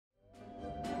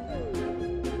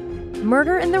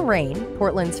Murder in the Rain,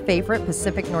 Portland's favorite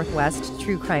Pacific Northwest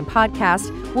true crime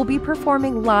podcast, will be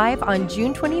performing live on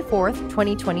June 24th,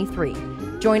 2023.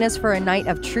 Join us for a night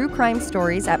of true crime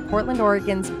stories at Portland,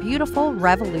 Oregon's beautiful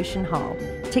Revolution Hall.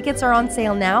 Tickets are on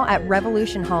sale now at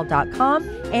revolutionhall.com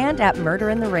and at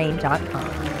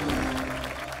murderintherain.com.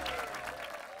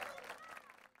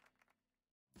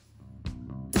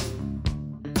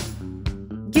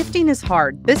 Gifting is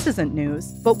hard. This isn't news.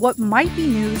 But what might be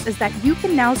news is that you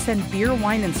can now send beer,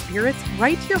 wine, and spirits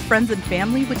right to your friends and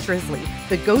family with Drizzly,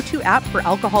 the go-to app for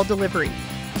alcohol delivery.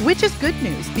 Which is good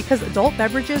news because adult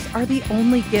beverages are the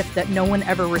only gift that no one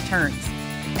ever returns.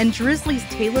 And Drizzly's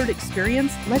tailored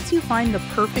experience lets you find the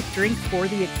perfect drink for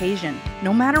the occasion,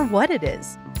 no matter what it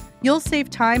is. You'll save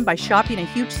time by shopping a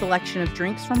huge selection of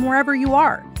drinks from wherever you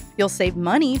are. You'll save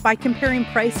money by comparing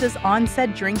prices on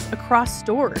said drinks across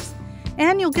stores.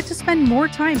 And you'll get to spend more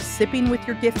time sipping with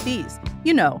your giftees.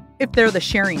 You know, if they're the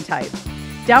sharing type.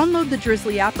 Download the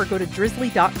Drizzly app or go to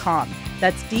drizzly.com.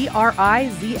 That's DRIZLY.com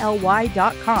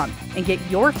and get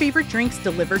your favorite drinks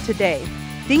delivered today.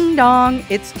 Ding dong,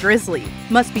 it's Drizzly.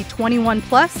 Must be 21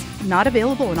 plus, not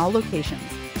available in all locations.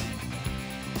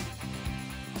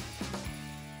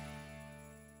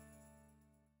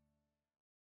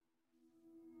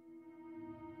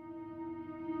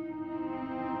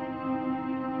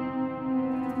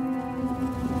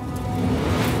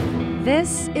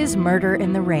 This is Murder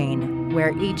in the Rain,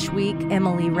 where each week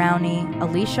Emily Rowney,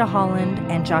 Alicia Holland,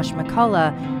 and Josh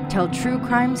McCullough tell true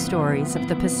crime stories of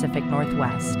the Pacific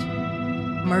Northwest.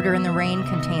 Murder in the Rain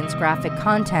contains graphic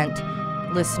content.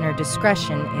 Listener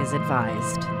discretion is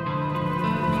advised.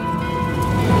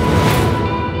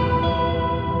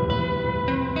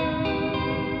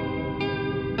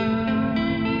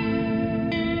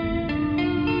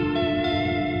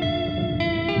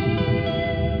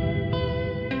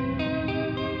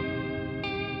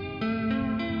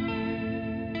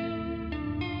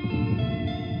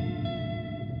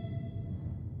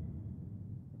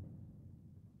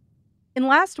 In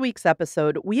last week's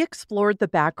episode, we explored the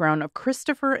background of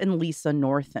Christopher and Liysa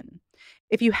Northon.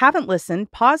 If you haven't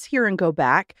listened, pause here and go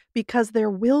back because there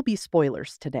will be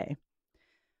spoilers today.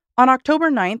 On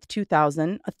October 9th,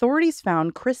 2000, authorities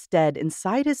found Chris dead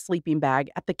inside his sleeping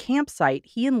bag at the campsite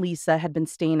he and Liysa had been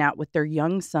staying at with their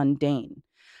young son, Dane.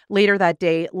 Later that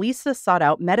day, Liysa sought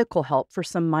out medical help for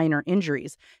some minor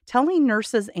injuries, telling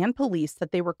nurses and police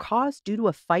that they were caused due to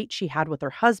a fight she had with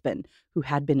her husband, who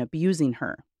had been abusing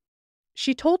her.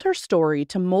 She told her story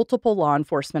to multiple law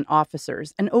enforcement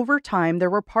officers, and over time, there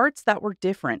were parts that were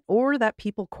different or that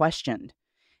people questioned.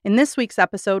 In this week's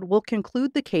episode, we'll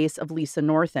conclude the case of Liysa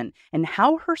Northon and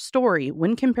how her story,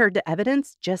 when compared to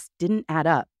evidence, just didn't add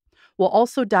up. We'll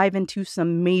also dive into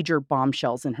some major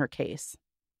bombshells in her case.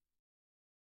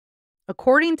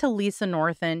 According to Liysa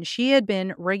Northon, she had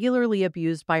been regularly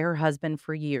abused by her husband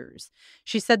for years.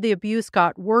 She said the abuse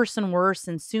got worse and worse,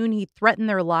 and soon he threatened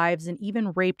their lives and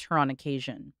even raped her on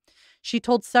occasion. She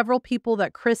told several people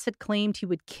that Chris had claimed he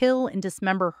would kill and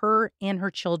dismember her and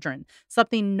her children,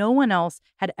 something no one else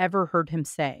had ever heard him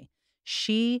say.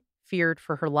 She feared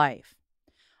for her life.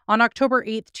 On October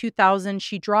 8th, 2000,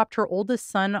 she dropped her oldest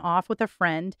son off with a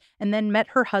friend and then met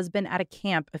her husband at a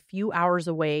camp a few hours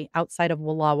away outside of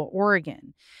Wallowa,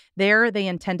 Oregon. There, they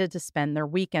intended to spend their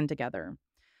weekend together.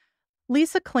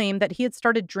 Liysa claimed that he had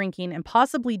started drinking and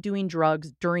possibly doing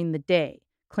drugs during the day,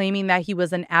 claiming that he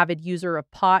was an avid user of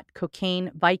pot,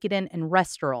 cocaine, Vicodin, and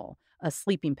Restorol, a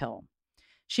sleeping pill.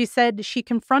 She said she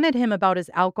confronted him about his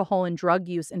alcohol and drug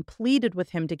use and pleaded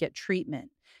with him to get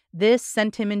treatment. This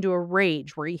sent him into a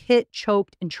rage where he hit,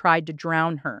 choked, and tried to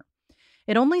drown her.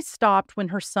 It only stopped when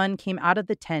her son came out of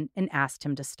the tent and asked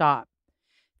him to stop.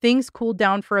 Things cooled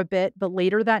down for a bit, but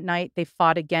later that night they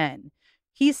fought again.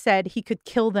 He said he could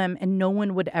kill them and no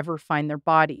one would ever find their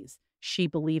bodies. She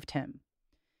believed him.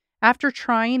 After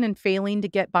trying and failing to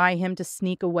get by him to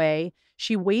sneak away,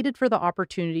 she waited for the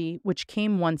opportunity, which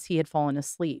came once he had fallen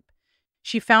asleep.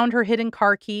 She found her hidden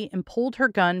car key and pulled her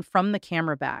gun from the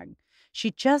camera bag. She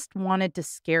just wanted to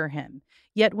scare him.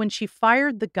 Yet when she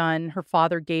fired the gun her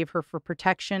father gave her for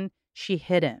protection, she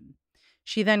hit him.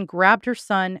 She then grabbed her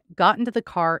son, got into the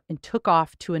car, and took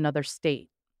off to another state.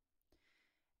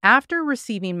 After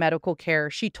receiving medical care,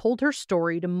 she told her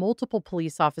story to multiple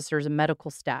police officers and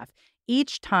medical staff.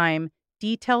 Each time,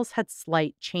 details had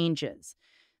slight changes.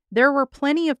 There were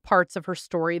plenty of parts of her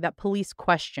story that police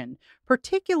questioned,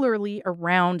 particularly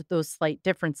around those slight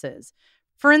differences.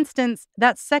 For instance,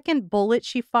 that second bullet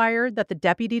she fired that the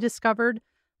deputy discovered,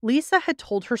 Liysa had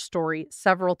told her story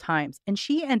several times, and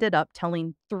she ended up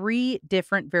telling 3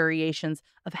 different variations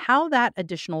of how that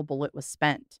additional bullet was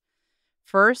spent.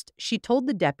 First, she told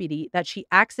the deputy that she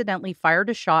accidentally fired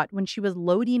a shot when she was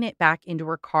loading it back into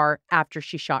her car after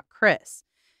she shot Chris.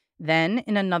 Then,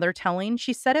 in another telling,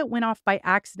 she said it went off by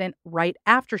accident right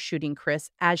after shooting Chris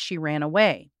as she ran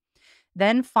away.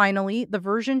 Then, finally, the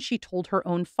version she told her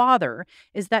own father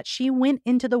is that she went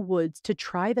into the woods to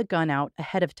try the gun out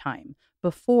ahead of time,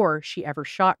 before she ever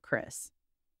shot Chris.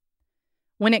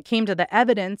 When it came to the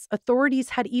evidence,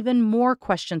 authorities had even more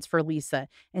questions for Liysa,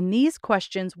 and these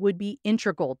questions would be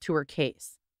integral to her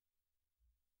case.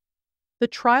 The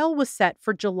trial was set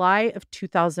for July of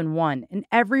 2001, and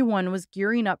everyone was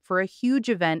gearing up for a huge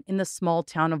event in the small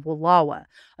town of Wallowa,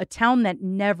 a town that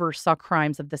never saw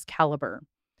crimes of this caliber.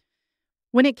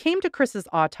 When it came to Chris's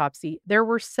autopsy, there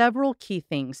were several key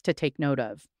things to take note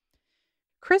of.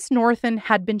 Chris Northon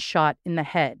had been shot in the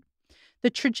head. The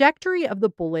trajectory of the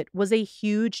bullet was a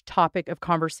huge topic of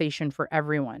conversation for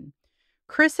everyone.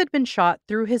 Chris had been shot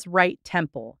through his right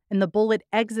temple, and the bullet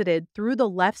exited through the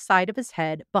left side of his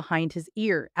head behind his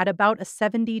ear at about a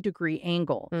 70-degree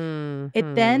angle.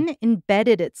 It then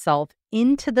embedded itself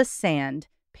into the sand,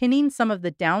 pinning some of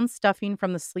the down stuffing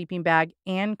from the sleeping bag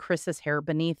and Chris's hair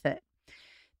beneath it.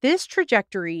 This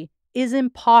trajectory is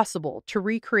impossible to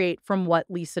recreate from what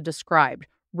Liysa described,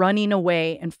 running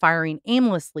away and firing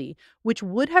aimlessly, which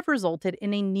would have resulted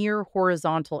in a near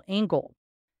horizontal angle.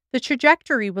 The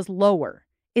trajectory was lower.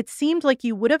 It seemed like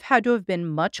you would have had to have been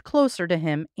much closer to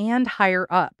him and higher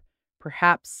up,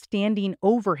 perhaps standing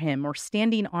over him or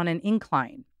standing on an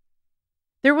incline.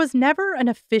 There was never an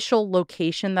official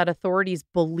location that authorities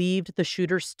believed the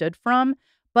shooter stood from,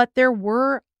 but there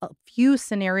were a few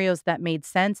scenarios that made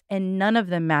sense, and none of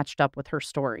them matched up with her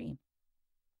story.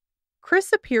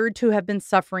 Chris appeared to have been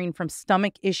suffering from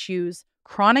stomach issues,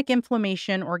 chronic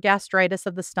inflammation or gastritis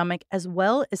of the stomach, as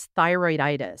well as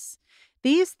thyroiditis.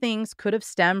 These things could have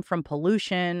stemmed from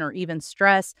pollution or even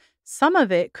stress. Some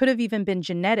of it could have even been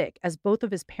genetic, as both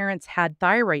of his parents had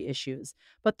thyroid issues,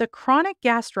 but the chronic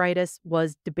gastritis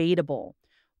was debatable.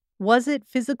 Was it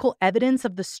physical evidence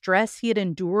of the stress he had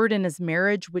endured in his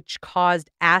marriage, which caused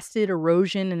acid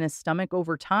erosion in his stomach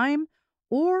over time?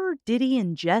 Or did he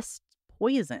ingest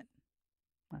poison?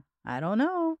 I don't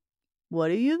know. What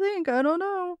do you think? I don't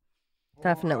know.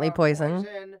 Definitely poison.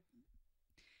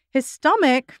 His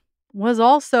stomach was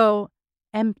also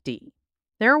empty.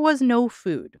 There was no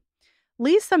food.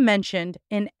 Liysa mentioned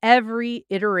in every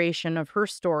iteration of her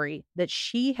story that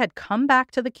she had come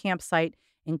back to the campsite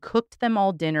and cooked them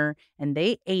all dinner, and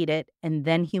they ate it, and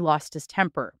then he lost his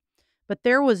temper. But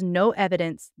there was no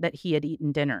evidence that he had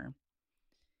eaten dinner.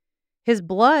 His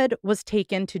blood was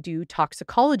taken to do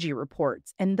toxicology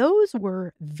reports, and those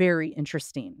were very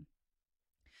interesting.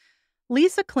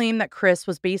 Liysa claimed that Chris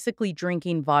was basically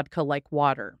drinking vodka like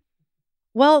water.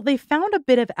 Well, they found a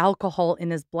bit of alcohol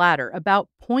in his bladder, about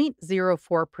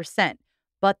 0.04%,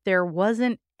 but there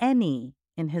wasn't any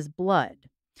in his blood.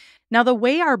 Now, the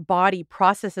way our body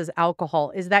processes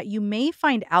alcohol is that you may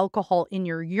find alcohol in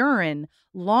your urine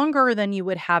longer than you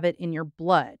would have it in your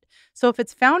blood. So if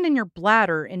it's found in your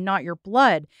bladder and not your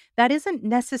blood, that isn't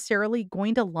necessarily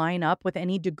going to line up with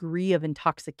any degree of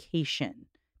intoxication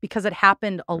because it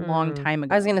happened a long time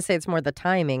ago. I was going to say it's more the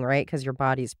timing, right? Because your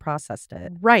body's processed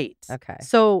it. Right. Okay.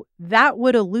 So that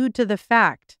would allude to the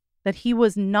fact that he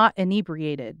was not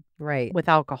inebriated with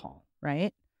alcohol,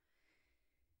 right?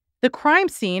 The crime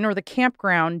scene or the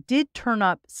campground did turn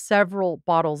up several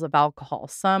bottles of alcohol.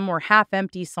 Some were half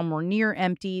empty, some were near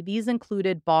empty. These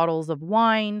included bottles of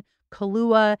wine,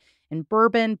 Kahlua, and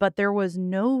bourbon, but there was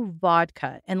no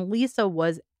vodka. And Liysa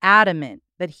was adamant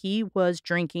that he was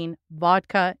drinking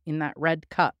vodka in that red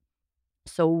cup.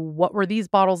 So what were these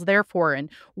bottles there for? And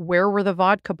where were the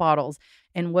vodka bottles?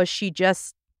 And was she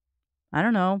just, I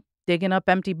don't know, digging up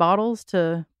empty bottles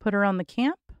to put around the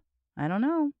camp? I don't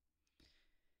know.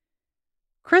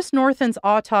 Chris Northon's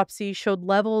autopsy showed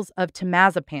levels of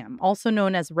temazepam, also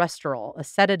known as Restorol, a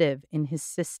sedative, in his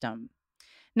system.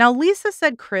 Now, Liysa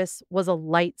said Chris was a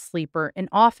light sleeper and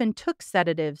often took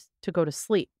sedatives to go to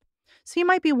sleep. So you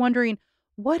might be wondering,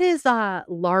 what does a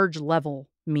large level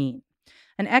mean?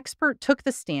 An expert took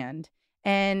the stand,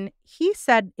 and he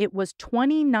said it was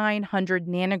 2,900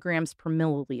 nanograms per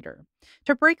milliliter.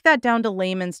 To break that down to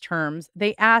layman's terms,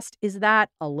 they asked, is that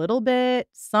a little bit,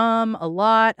 some, a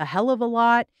lot, a hell of a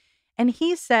lot? And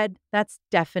he said that's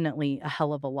definitely a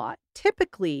hell of a lot.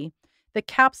 Typically, the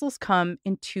capsules come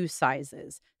in two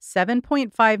sizes,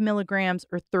 7.5 milligrams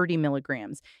or 30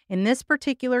 milligrams. In this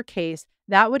particular case,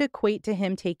 that would equate to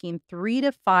him taking 3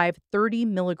 to 5 30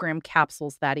 milligram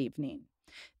capsules that evening.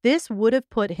 This would have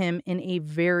put him in a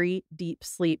very deep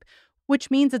sleep, which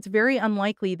means it's very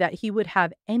unlikely that he would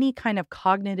have any kind of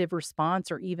cognitive response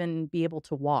or even be able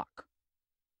to walk.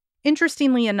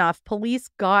 Interestingly enough, police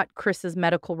got Chris's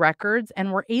medical records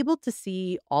and were able to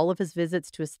see all of his visits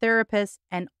to his therapist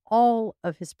and all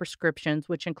of his prescriptions,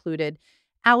 which included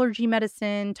allergy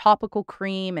medicine, topical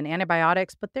cream, and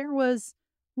antibiotics. But there was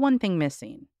one thing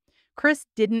missing. Chris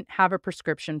didn't have a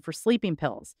prescription for sleeping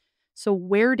pills. So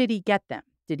where did he get them?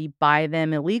 Did he buy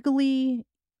them illegally,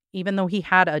 even though he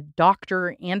had a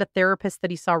doctor and a therapist that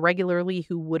he saw regularly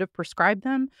who would have prescribed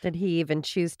them? Did he even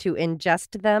choose to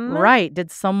ingest them? Right.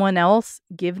 Did someone else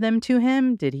give them to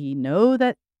him? Did he know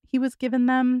that he was given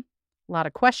them? A lot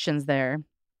of questions there.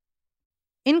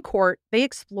 In court, they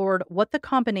explored what the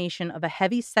combination of a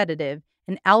heavy sedative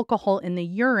and alcohol in the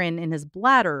urine in his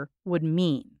bladder would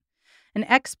mean. An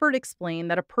expert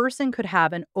explained that a person could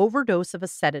have an overdose of a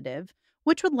sedative,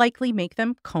 which would likely make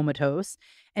them comatose.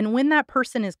 And when that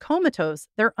person is comatose,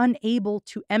 they're unable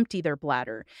to empty their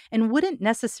bladder and wouldn't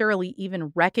necessarily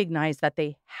even recognize that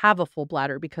they have a full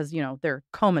bladder because, they're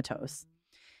comatose.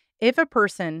 If a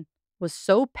person was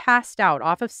so passed out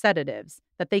off of sedatives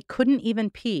that they couldn't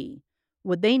even pee,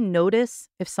 would they notice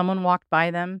if someone walked by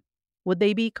them? Would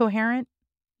they be coherent?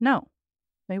 No,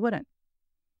 they wouldn't.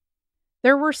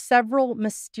 There were several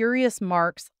mysterious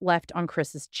marks left on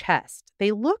Chris's chest.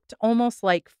 They looked almost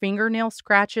like fingernail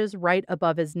scratches right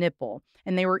above his nipple,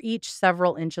 and they were each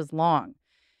several inches long.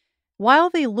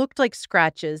 While they looked like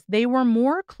scratches, they were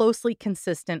more closely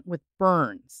consistent with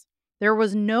burns. There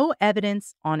was no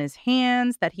evidence on his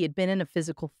hands that he had been in a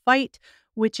physical fight,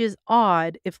 which is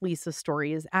odd if Lisa's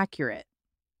story is accurate.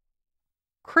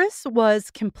 Chris was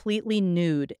completely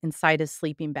nude inside his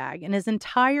sleeping bag, and his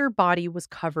entire body was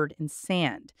covered in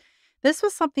sand. This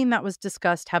was something that was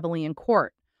discussed heavily in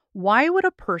court. Why would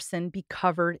a person be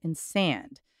covered in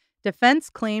sand? Defense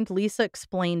claimed Liysa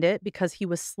explained it because he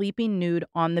was sleeping nude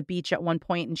on the beach at one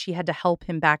point and she had to help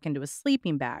him back into his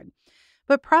sleeping bag.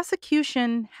 But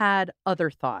prosecution had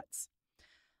other thoughts.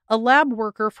 A lab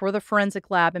worker for the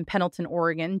forensic lab in Pendleton,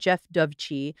 Oregon, Jeff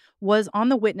Dovchi, was on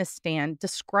the witness stand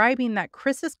describing that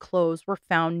Chris's clothes were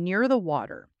found near the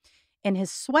water and his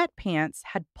sweatpants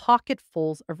had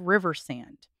pocketfuls of river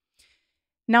sand.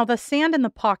 Now, the sand in the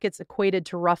pockets equated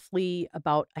to roughly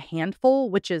about a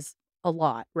handful, which is a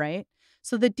lot, right?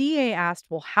 So the DA asked,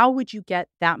 well, how would you get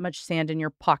that much sand in your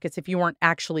pockets if you weren't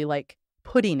actually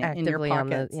putting it Actively in your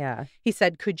pockets? yeah. He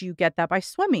said, could you get that by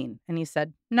swimming? And he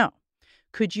said, no.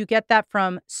 Could you get that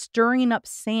from stirring up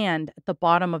sand at the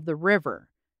bottom of the river?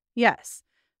 Yes.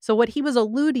 So what he was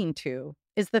alluding to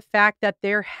is the fact that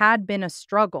there had been a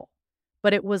struggle,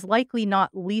 but it was likely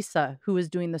not Liysa who was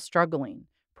doing the struggling.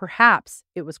 Perhaps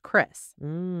it was Chris.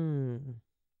 Liysa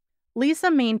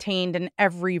maintained in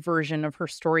every version of her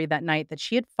story that night that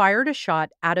she had fired a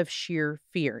shot out of sheer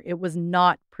fear. It was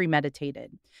not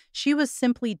premeditated. She was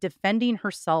simply defending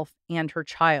herself and her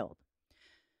child.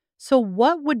 So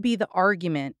what would be the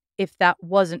argument if that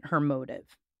wasn't her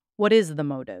motive? What is the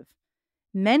motive?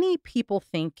 Many people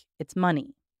think it's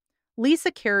money.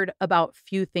 Liysa cared about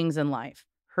few things in life: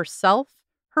 herself,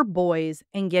 her boys,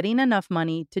 and getting enough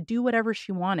money to do whatever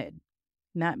she wanted.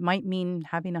 And that might mean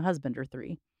having a husband or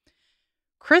three.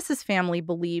 Chris's family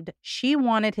believed she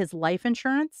wanted his life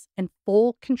insurance and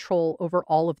full control over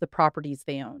all of the properties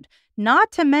they owned,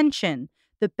 not to mention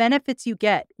the benefits you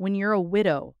get when you're a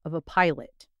widow of a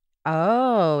pilot.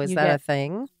 Oh, is You that a get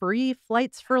thing? Free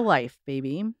flights for life,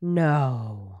 baby.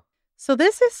 No. So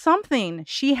this is something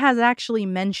she has actually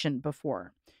mentioned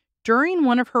before. During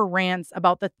one of her rants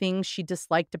about the things she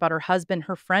disliked about her husband,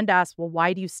 her friend asked, well,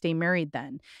 why do you stay married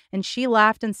then? And she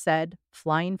laughed and said,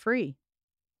 flying free.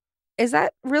 Is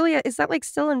that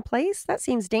still in place? That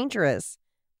seems dangerous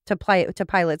to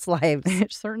pilots' lives.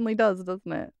 It certainly does,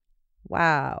 doesn't it?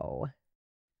 Wow.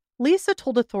 Liysa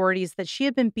told authorities that she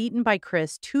had been beaten by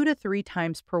Chris 2 to 3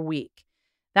 times per week.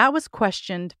 That was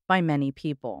questioned by many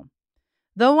people.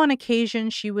 Though on occasion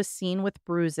she was seen with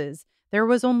bruises, there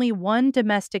was only one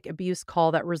domestic abuse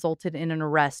call that resulted in an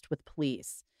arrest with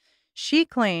police. She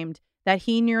claimed that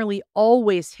he nearly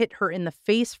always hit her in the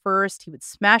face first. He would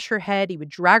smash her head, he would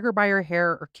drag her by her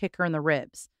hair, or kick her in the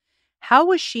ribs. How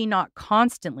was she not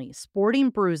constantly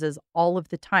sporting bruises all of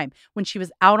the time when she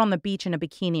was out on the beach in a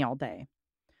bikini all day?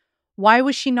 Why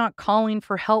was she not calling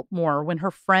for help more when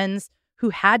her friends who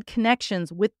had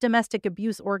connections with domestic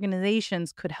abuse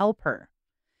organizations could help her?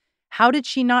 How did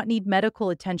she not need medical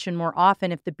attention more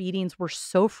often if the beatings were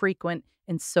so frequent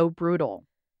and so brutal?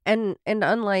 And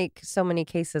unlike so many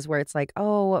cases where it's like,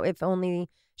 oh, if only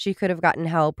she could have gotten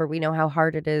help, or we know how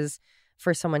hard it is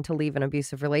for someone to leave an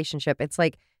abusive relationship, it's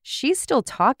like she's still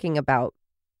talking about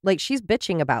like, she's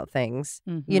bitching about things.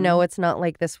 You Mhm. know, it's not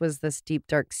like this was this deep,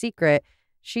 dark secret.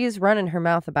 She is running her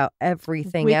mouth about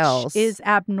everything else. Which is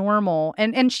abnormal.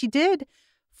 And she did,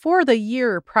 for the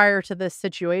year prior to this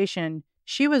situation,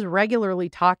 she was regularly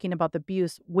talking about the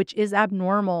abuse, which is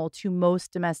abnormal to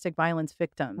most domestic violence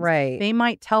victims. Right. They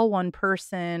might tell one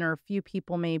person or a few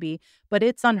people maybe, but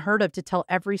it's unheard of to tell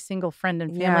every single friend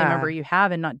and family member you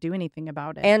have and not do anything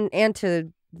about it. And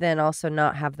to then also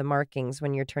not have the markings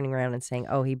when you're turning around and saying,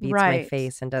 oh, he beats my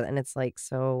face. And it's like,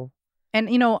 so. And,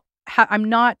 you know, I'm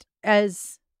not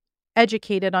as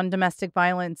educated on domestic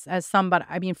violence as some, but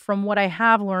I mean, from what I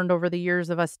have learned over the years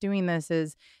of us doing this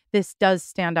does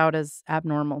stand out as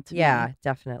abnormal to me. Yeah,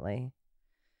 definitely.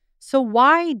 So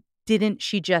why didn't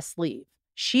she just leave?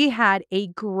 She had a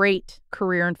great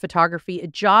career in photography, a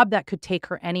job that could take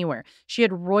her anywhere. She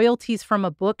had royalties from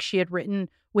a book she had written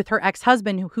with her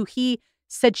ex-husband, who he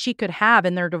said she could have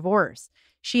in their divorce.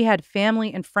 She had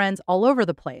family and friends all over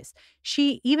the place.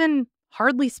 She even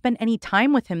hardly spent any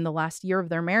time with him the last year of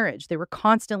their marriage. They were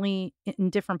constantly in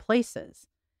different places.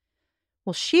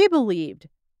 Well, she believed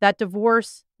that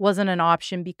divorce wasn't an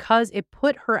option because it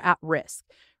put her at risk.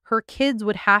 Her kids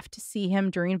would have to see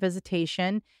him during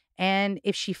visitation, and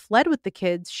if she fled with the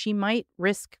kids, she might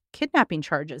risk kidnapping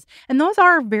charges. And those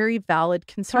are very valid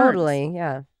concerns. Totally,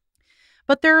 yeah.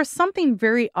 But there is something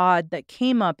very odd that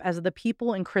came up as the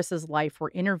people in Chris's life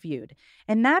were interviewed,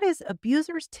 and that is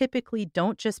abusers typically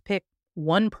don't just pick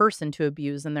one person to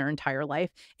abuse in their entire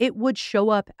life. It would show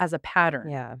up as a pattern.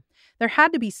 Yeah. There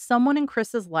had to be someone in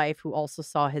Chris's life who also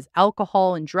saw his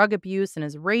alcohol and drug abuse and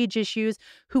his rage issues,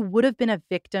 who would have been a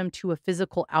victim to a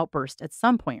physical outburst at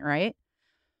some point, right?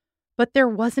 But there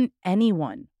wasn't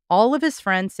anyone. All of his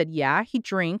friends said, yeah, he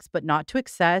drinks, but not to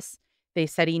excess. They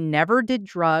said he never did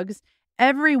drugs.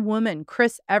 Every woman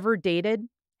Chris ever dated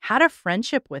had a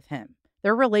friendship with him.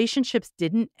 Their relationships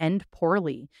didn't end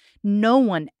poorly. No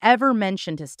one ever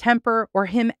mentioned his temper or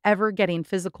him ever getting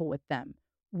physical with them,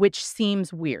 which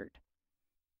seems weird.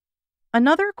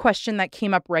 Another question that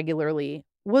came up regularly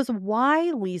was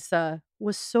why Liysa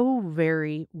was so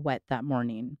very wet that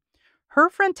morning. Her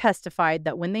friend testified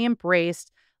that when they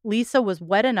embraced, Liysa was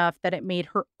wet enough that it made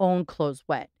her own clothes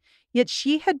wet. Yet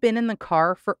she had been in the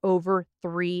car for over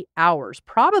 3 hours,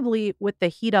 probably with the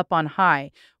heat up on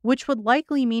high, which would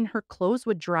likely mean her clothes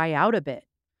would dry out a bit.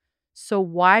 So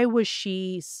why was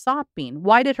she sopping?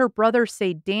 Why did her brother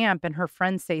say damp and her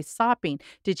friend say sopping?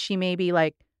 Did she maybe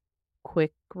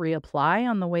quick reapply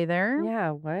on the way there?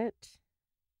 Yeah, what?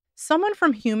 Someone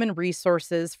from human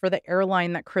resources for the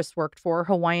airline that Chris worked for,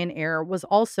 Hawaiian Air, was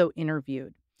also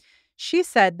interviewed. She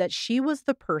said that she was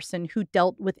the person who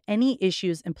dealt with any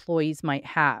issues employees might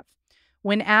have.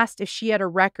 When asked if she had a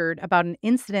record about an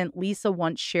incident Liysa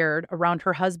once shared around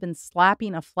her husband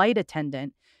slapping a flight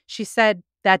attendant, she said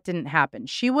that didn't happen.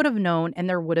 She would have known and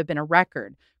there would have been a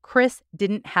record. Chris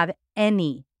didn't have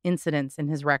any incidents in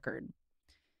his record.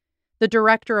 The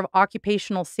director of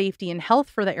occupational safety and health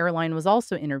for the airline was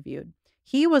also interviewed.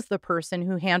 He was the person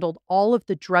who handled all of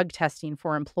the drug testing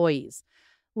for employees.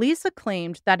 Liysa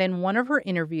claimed that in one of her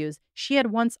interviews, she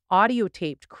had once audio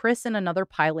taped Chris and another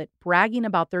pilot bragging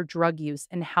about their drug use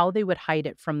and how they would hide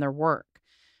it from their work.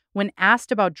 When asked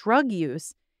about drug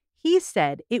use, he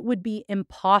said it would be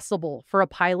impossible for a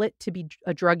pilot to be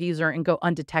a drug user and go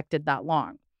undetected that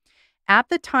long. At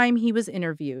the time he was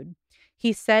interviewed,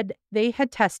 he said they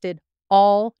had tested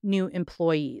all new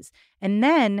employees, and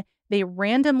then they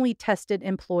randomly tested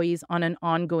employees on an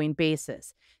ongoing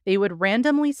basis. They would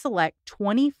randomly select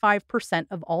 25%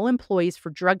 of all employees for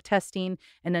drug testing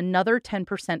and another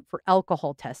 10% for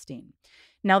alcohol testing.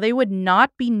 Now, they would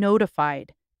not be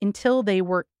notified until they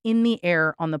were in the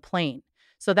air on the plane.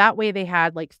 So that way they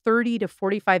had 30 to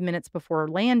 45 minutes before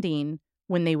landing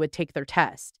when they would take their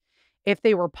test. If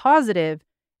they were positive,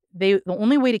 the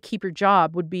only way to keep your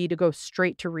job would be to go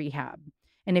straight to rehab.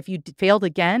 And if you failed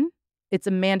again, it's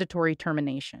a mandatory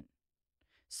termination.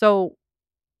 So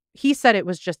he said it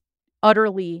was just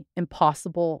utterly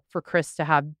impossible for Chris to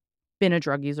have been a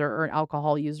drug user or an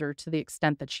alcohol user to the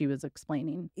extent that she was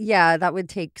explaining. Yeah, that would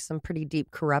take some pretty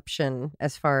deep corruption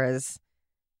as far as,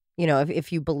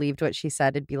 if you believed what she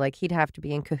said, it'd be like he'd have to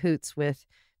be in cahoots with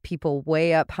people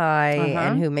way up high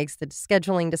and who makes the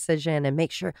scheduling decision and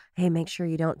make sure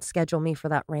you don't schedule me for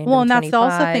that random 25. Well, and that's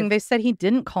also the thing. They said he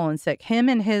didn't call in sick. Him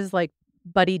and his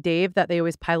buddy Dave that they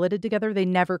always piloted together, they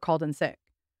never called in sick.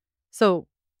 So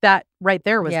that right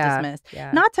there was dismissed.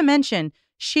 Yeah. Not to mention,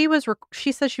 she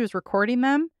says she was recording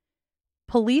them.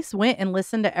 Police went and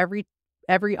listened to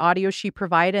every audio she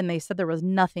provided, and they said there was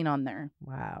nothing on there.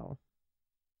 Wow.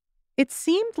 It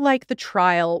seemed like the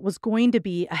trial was going to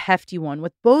be a hefty one,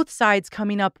 with both sides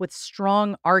coming up with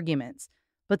strong arguments.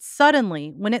 But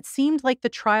suddenly, when it seemed like the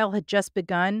trial had just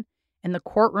begun and the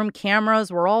courtroom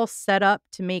cameras were all set up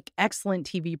to make excellent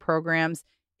TV programs,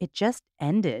 it just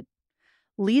ended.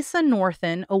 Liysa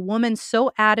Northon, a woman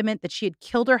so adamant that she had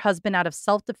killed her husband out of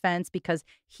self-defense because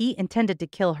he intended to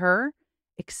kill her,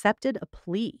 accepted a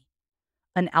plea,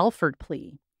 an Alford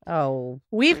plea. Oh.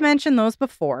 We've mentioned those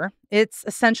before. It's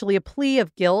essentially a plea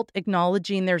of guilt,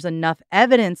 acknowledging there's enough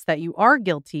evidence that you are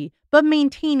guilty, but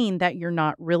maintaining that you're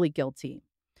not really guilty.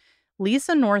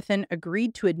 Liysa Northon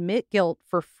agreed to admit guilt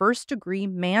for first-degree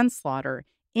manslaughter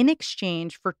in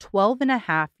exchange for 12 and a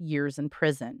half years in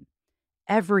prison.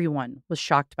 Everyone was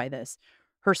shocked by this.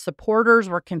 Her supporters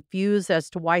were confused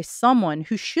as to why someone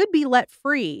who should be let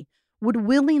free would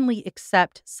willingly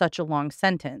accept such a long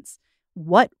sentence.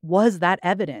 What was that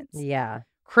evidence? Yeah.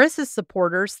 Chris's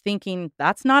supporters thinking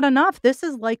that's not enough. This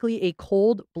is likely a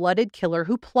cold-blooded killer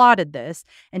who plotted this,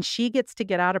 and she gets to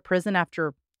get out of prison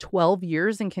after 12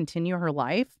 years and continue her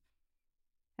life.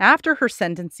 After her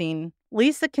sentencing,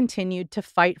 Liysa continued to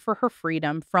fight for her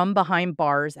freedom from behind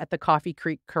bars at the Coffee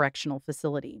Creek Correctional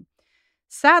Facility.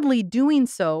 Sadly, doing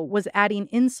so was adding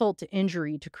insult to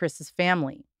injury to Chris's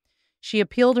family. She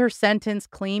appealed her sentence,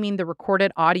 claiming the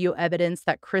recorded audio evidence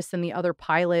that Chris and the other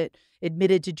pilot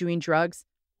admitted to doing drugs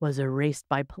was erased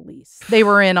by police. They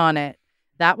were in on it.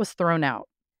 That was thrown out.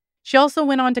 She also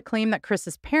went on to claim that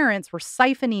Chris's parents were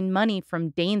siphoning money from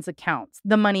Dane's accounts,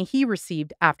 the money he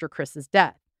received after Chris's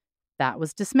death. That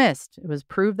was dismissed. It was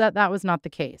proved that that was not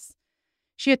the case.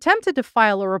 She attempted to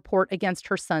file a report against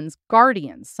her son's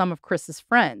guardians, some of Chris's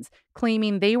friends,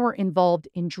 claiming they were involved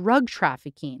in drug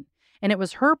trafficking. And it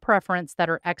was her preference that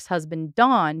her ex-husband,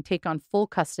 Don, take on full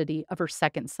custody of her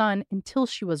second son until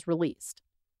she was released.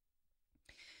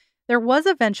 There was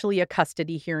eventually a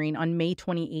custody hearing on May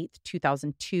 28,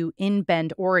 2002 in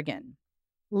Bend, Oregon.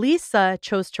 Liysa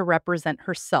chose to represent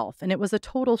herself, and it was a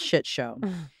total shit show.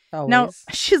 Always. Now,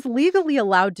 she's legally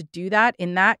allowed to do that.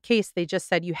 In that case, they just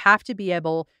said you have to be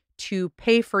able to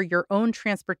pay for your own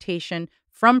transportation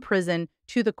from prison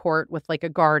to the court with like a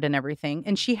guard and everything.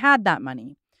 And she had that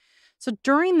money. So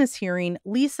during this hearing,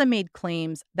 Liysa made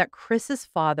claims that Chris's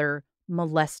father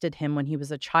molested him when he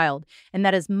was a child and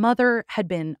that his mother had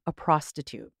been a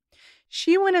prostitute.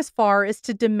 She went as far as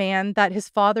to demand that his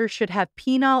father should have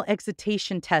penile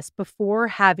excitation tests before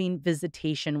having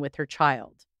visitation with her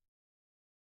child.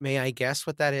 May I guess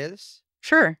what that is?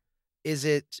 Sure. Is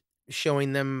it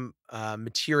showing them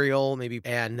material, maybe,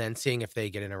 and then seeing if they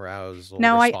get an arousal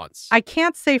Now, response? I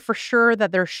can't say for sure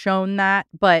that they're shown that,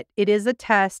 but it is a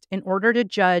test in order to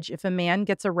judge if a man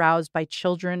gets aroused by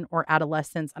children or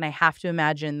adolescents. And I have to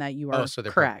imagine that you are so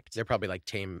they're correct. They're probably like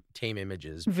tame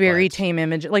images. Very but, tame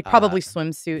image, like probably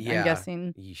swimsuit, yeah. I'm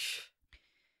guessing. Yeesh.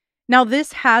 Now,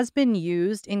 this has been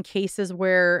used in cases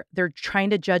where they're trying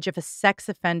to judge if a sex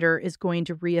offender is going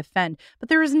to reoffend, but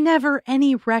there is never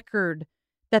any record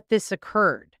that this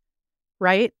occurred,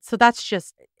 right? So that's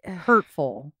just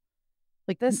hurtful.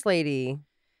 Like This lady.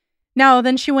 Now,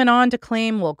 then she went on to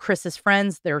claim, well, Chris's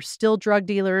friends, they're still drug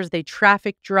dealers. They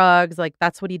traffic drugs. Like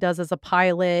that's what he does as a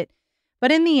pilot.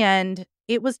 But in the end,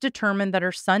 it was determined that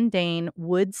her son, Dane,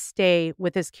 would stay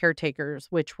with his caretakers,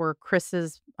 which were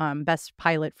Chris's best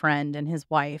pilot friend and his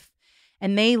wife.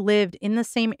 And they lived in the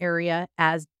same area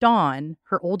as Don,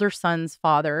 her older son's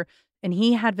father, and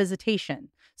he had visitation.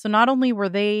 So not only were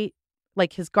they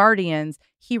like his guardians,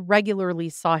 he regularly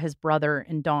saw his brother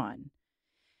and Don.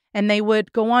 And they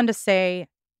would go on to say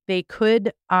they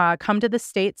could come to the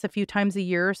States a few times a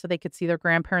year so they could see their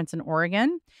grandparents in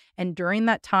Oregon. And during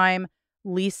that time,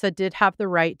 Liysa did have the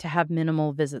right to have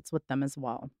minimal visits with them as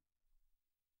well.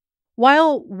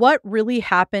 While what really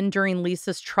happened during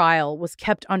Liysa's trial was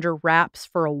kept under wraps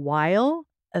for a while,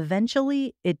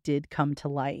 eventually it did come to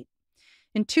light.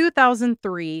 In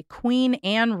 2003, Queen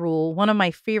Anne Rule, one of my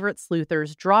favorite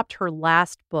sleuthers, dropped her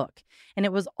last book, and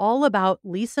it was all about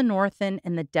Liysa Northon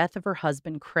and the death of her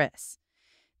husband, Chris.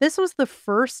 This was the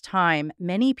first time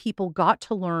many people got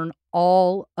to learn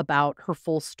all about her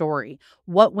full story,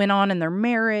 what went on in their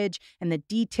marriage, and the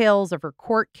details of her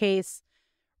court case.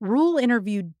 Rule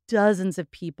interviewed dozens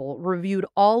of people, reviewed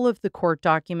all of the court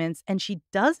documents, and she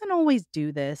doesn't always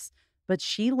do this, but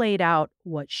she laid out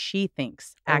what she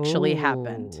thinks actually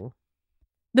happened.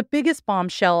 The biggest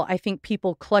bombshell I think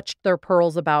people clutched their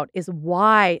pearls about is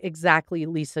why exactly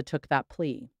Liysa took that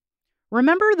plea.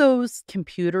 Remember those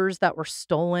computers that were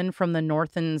stolen from the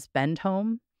Northons' Bend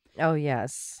home? Oh,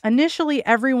 yes. Initially,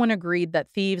 everyone agreed that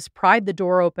thieves pried the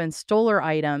door open, stole her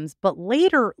items, but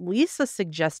later, Lisa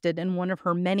suggested in one of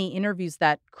her many interviews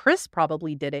that Chris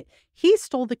probably did it. He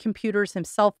stole the computers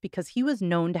himself because he was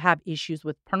known to have issues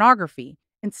with pornography,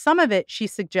 and some of it, she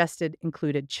suggested,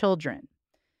 included children.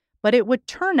 But it would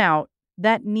turn out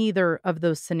that neither of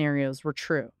those scenarios were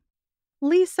true.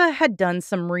 Lisa had done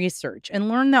some research and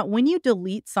learned that when you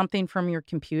delete something from your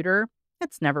computer,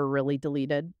 it's never really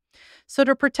deleted. So,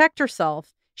 to protect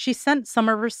herself, she sent some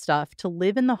of her stuff to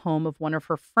live in the home of one of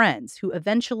her friends who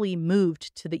eventually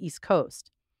moved to the East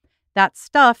Coast. That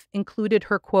stuff included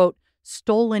her, quote,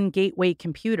 stolen gateway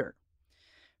computer.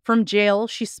 From jail,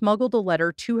 she smuggled a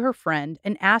letter to her friend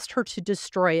and asked her to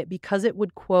destroy it because it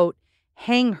would, quote,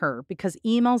 hang her because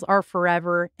emails are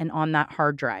forever and on that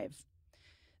hard drive.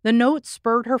 The note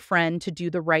spurred her friend to do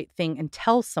the right thing and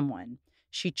tell someone.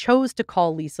 She chose to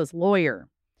call Lisa's lawyer.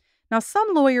 Now,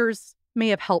 some lawyers may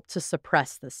have helped to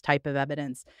suppress this type of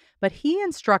evidence, but he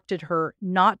instructed her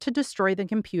not to destroy the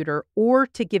computer or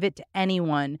to give it to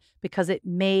anyone because it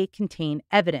may contain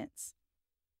evidence.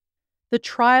 The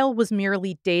trial was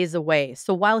merely days away,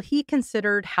 so while he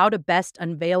considered how to best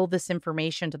unveil this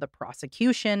information to the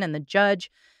prosecution and the judge,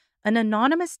 an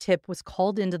anonymous tip was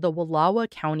called into the Wallowa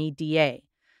County DA.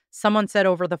 Someone said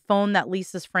over the phone that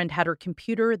Lisa's friend had her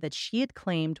computer that she had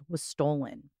claimed was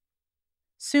stolen.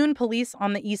 Soon, police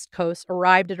on the East Coast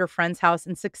arrived at her friend's house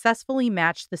and successfully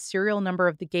matched the serial number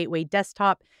of the Gateway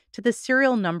desktop to the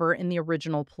serial number in the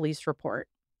original police report.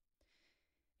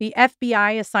 The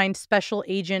FBI assigned Special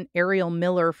Agent Ariel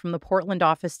Miller from the Portland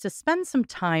office to spend some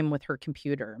time with her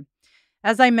computer.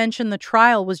 As I mentioned, the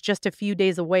trial was just a few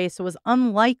days away, so it was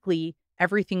unlikely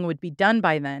everything would be done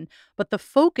by then, but the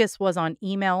focus was on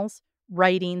emails,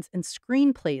 writings, and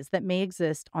screenplays that may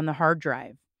exist on the hard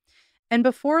drive. And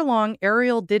before long,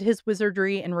 Ariel did his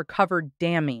wizardry and recovered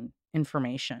damning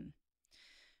information.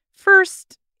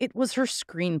 First, it was her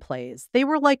screenplays. They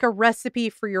were like a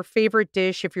recipe for your favorite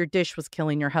dish if your dish was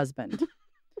killing your husband.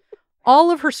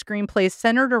 All of her screenplays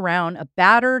centered around a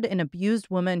battered and abused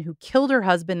woman who killed her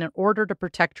husband in order to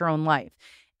protect her own life.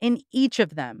 In each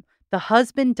of them, the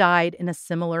husband died in a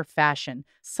similar fashion,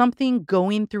 something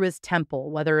going through his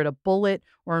temple, whether it a bullet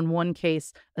or in one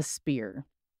case, a spear.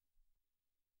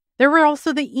 There were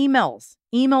also the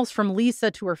emails from Lisa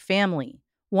to her family.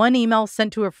 One email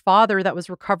sent to her father that was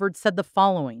recovered said the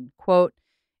following, quote,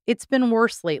 "It's been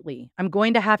worse lately. I'm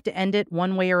going to have to end it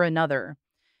one way or another.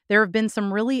 There have been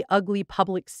some really ugly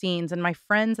public scenes, and my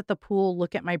friends at the pool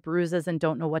look at my bruises and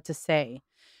don't know what to say.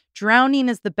 Drowning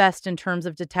is the best in terms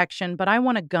of detection, but I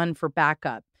want a gun for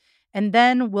backup. And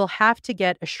then we'll have to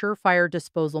get a surefire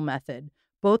disposal method.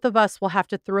 Both of us will have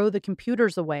to throw the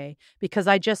computers away because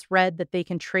I just read that they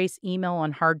can trace email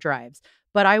on hard drives,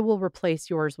 but I will replace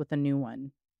yours with a new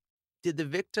one." Did the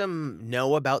victim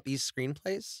know about these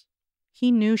screenplays?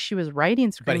 He knew she was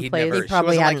writing But he screenplays. never. He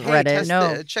probably she wasn't hadn't like, read hey, it, test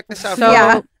no. check this out. So for me."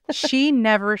 Yeah. she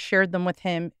never shared them with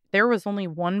him. There was only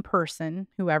one person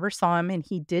who ever saw him, and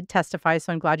he did testify,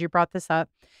 so I'm glad you brought this up.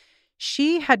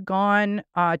 She had gone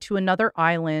to another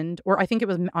island, or I think it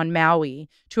was on Maui,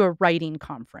 to a writing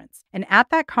conference. And at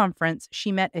that conference,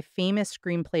 she met a famous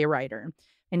screenplay writer.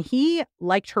 And he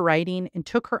liked her writing and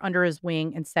took her under his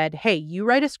wing and said, "Hey, you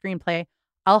write a screenplay.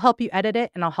 I'll help you edit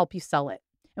it and I'll help you sell it.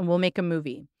 And we'll make a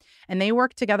movie." And they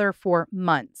worked together for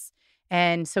months.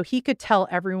 And so he could tell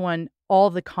everyone all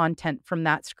the content from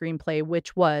that screenplay,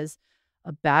 which was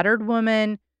a battered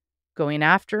woman going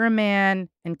after a man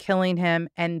and killing him.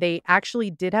 And they actually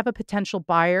did have a potential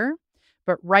buyer.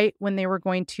 But right when they were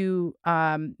going to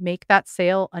make that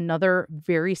sale, another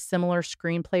very similar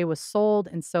screenplay was sold.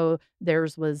 And so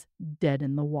theirs was dead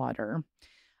in the water.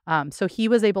 So he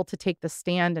was able to take the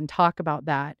stand and talk about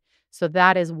that. So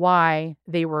that is why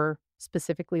they were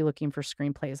specifically looking for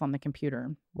screenplays on the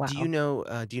computer. Wow. Do you know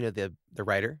the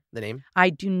writer, the name? I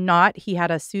do not. He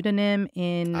had a pseudonym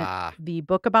in the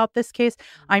book about this case.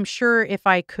 I'm sure if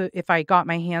I got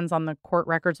my hands on the court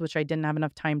records, which I didn't have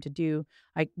enough time to do,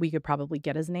 we could probably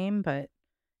get his name. But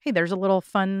hey, there's a little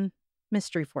fun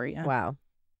mystery for you. Wow.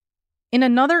 In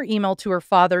another email to her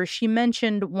father, she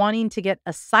mentioned wanting to get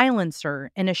a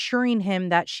silencer and assuring him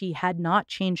that she had not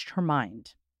changed her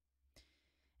mind.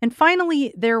 And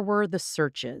finally, there were the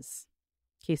searches.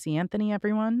 Casey Anthony,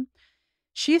 everyone.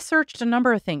 She searched a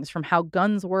number of things, from how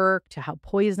guns work to how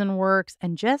poison works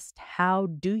and just how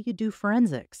do you do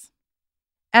forensics.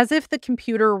 As if the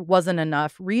computer wasn't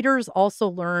enough, readers also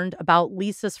learned about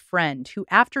Lisa's friend, who,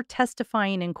 after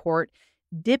testifying in court,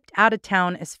 dipped out of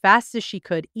town as fast as she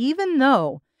could, even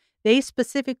though they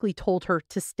specifically told her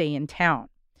to stay in town.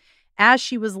 As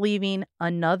she was leaving,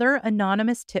 another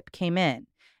anonymous tip came in.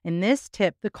 In this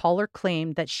tip, the caller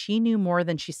claimed that she knew more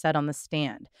than she said on the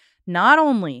stand. Not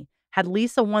only had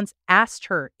Liysa once asked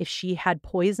her if she had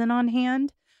poison on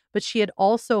hand, but she had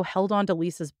also held onto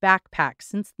Lisa's backpack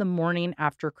since the morning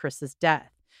after Chris's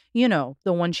death. You know,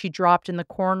 the one she dropped in the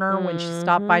corner when she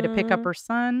stopped by to pick up her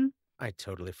son. I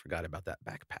totally forgot about that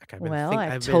backpack.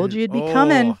 I told you it'd be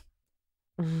coming.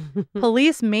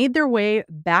 Police made their way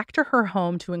back to her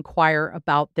home to inquire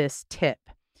about this tip.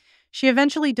 She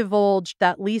eventually divulged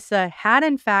that Liysa had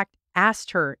in fact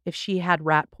asked her if she had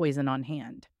rat poison on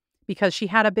hand because she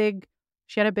had a big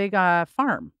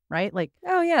farm, right? Like,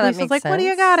 oh yeah, that Lisa's makes like, sense. "What do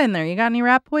you got in there? You got any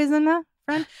rat poison,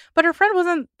 friend?" But her friend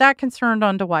wasn't that concerned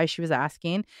onto why she was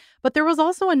asking. But there was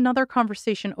also another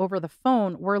conversation over the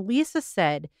phone where Liysa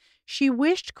said she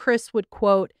wished Chris would,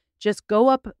 quote, just go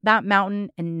up that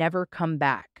mountain and never come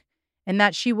back. And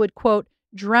that she would, quote,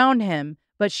 drown him,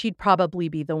 but she'd probably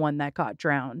be the one that got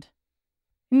drowned.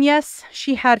 And yes,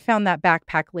 she had found that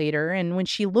backpack later. And when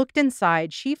she looked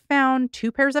inside, she found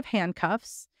 2 pairs of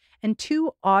handcuffs and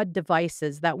 2 odd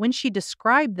devices that when she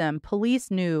described them, police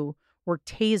knew were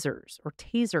tasers or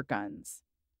taser guns.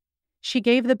 She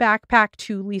gave the backpack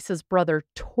to Lisa's brother,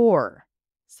 Tor.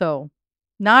 So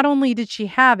not only did she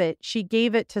have it, she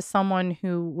gave it to someone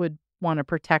who would want to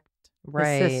protect the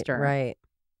sister. Right.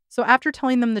 So after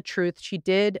telling them the truth, she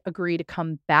did agree to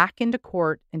come back into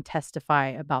court and testify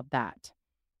about that.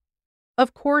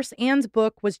 Of course, Anne's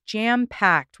book was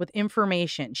jam-packed with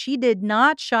information. She did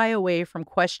not shy away from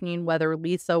questioning whether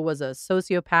Liysa was a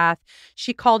sociopath.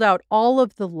 She called out all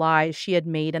of the lies she had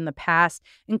made in the past,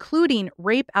 including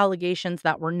rape allegations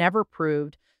that were never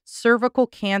proved, cervical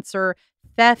cancer,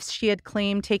 thefts she had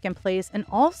claimed taken place, and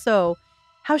also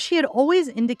how she had always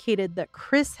indicated that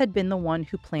Chris had been the one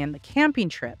who planned the camping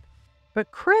trip.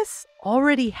 But Chris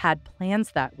already had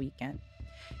plans that weekend.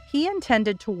 He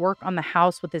intended to work on the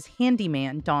house with his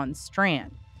handyman, Don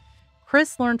Strand.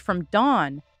 Chris learned from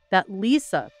Don that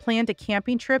Liysa planned a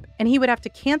camping trip and he would have to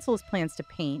cancel his plans to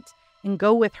paint and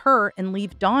go with her and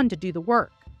leave Don to do the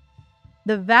work.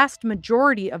 The vast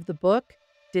majority of the book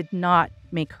did not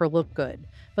make her look good.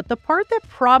 But the part that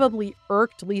probably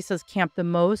irked Lisa's camp the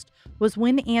most was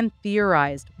when Anne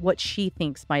theorized what she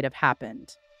thinks might have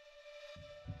happened.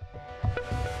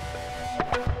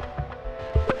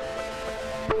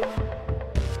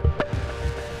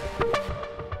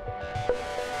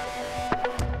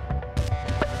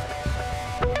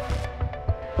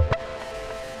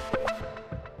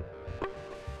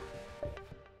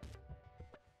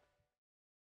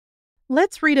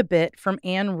 Let's read a bit from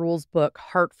Anne Rule's book,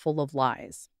 Heart Full of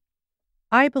Lies.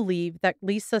 I believe that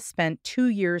Liysa spent 2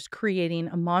 years creating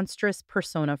a monstrous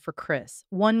persona for Chris,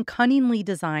 one cunningly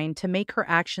designed to make her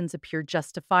actions appear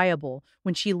justifiable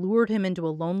when she lured him into a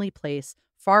lonely place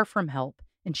far from help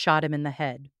and shot him in the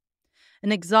head.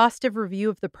 An exhaustive review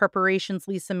of the preparations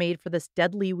Liysa made for this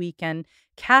deadly weekend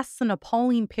casts an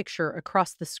appalling picture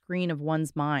across the screen of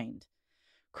one's mind.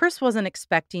 Chris wasn't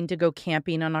expecting to go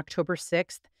camping on October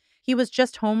 6th. He was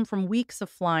just home from weeks of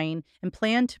flying and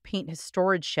planned to paint his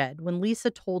storage shed when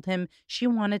Liysa told him she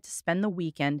wanted to spend the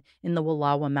weekend in the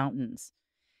Wallowa Mountains.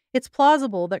 It's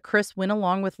plausible that Chris went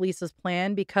along with Lisa's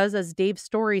plan because, as Dave's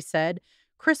story said,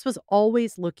 Chris was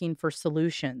always looking for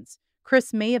solutions.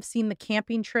 Chris may have seen the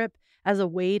camping trip as a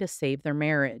way to save their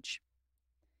marriage.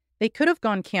 They could have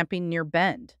gone camping near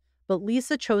Bend, but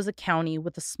Liysa chose a county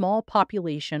with a small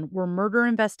population where murder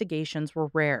investigations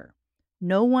were rare.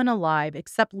 No one alive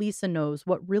except Liysa knows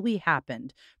what really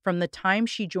happened from the time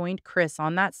she joined Chris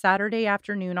on that Saturday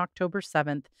afternoon, October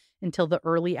 7th, until the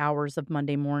early hours of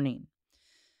Monday morning.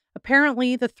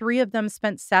 Apparently, the 3 of them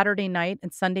spent Saturday night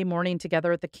and Sunday morning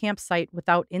together at the campsite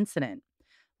without incident.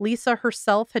 Liysa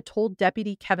herself had told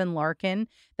Deputy Kevin Larkin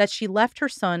that she left her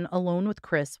son alone with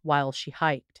Chris while she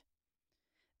hiked.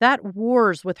 That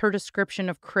wars with her description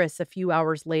of Chris a few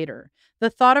hours later. The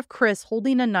thought of Chris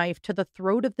holding a knife to the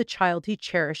throat of the child he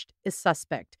cherished is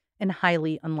suspect and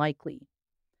highly unlikely.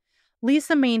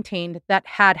 Liysa maintained that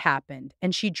had happened,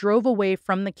 and she drove away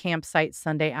from the campsite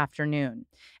Sunday afternoon.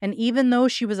 And even though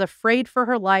she was afraid for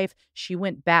her life, she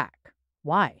went back.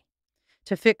 Why?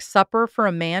 To fix supper for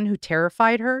a man who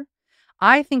terrified her?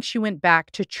 I think she went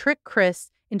back to trick Chris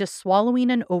into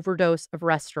swallowing an overdose of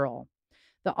Restorol.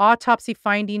 The autopsy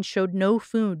findings showed no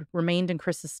food remained in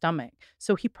Chris's stomach,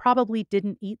 so he probably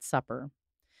didn't eat supper.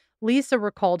 Liysa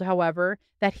recalled, however,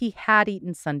 that he had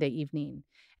eaten Sunday evening,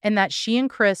 and that she and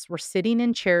Chris were sitting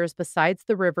in chairs besides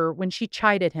the river when she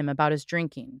chided him about his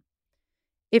drinking.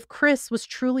 If Chris was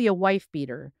truly a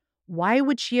wife-beater, why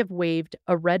would she have waved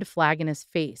a red flag in his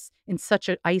face in such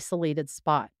an isolated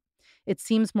spot? It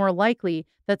seems more likely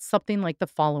that something like the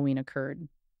following occurred.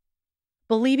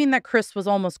 Believing that Chris was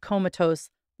almost comatose,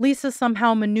 Lisa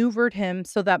somehow maneuvered him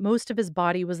so that most of his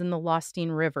body was in the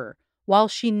Lostine River, while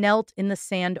she knelt in the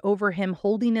sand over him,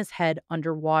 holding his head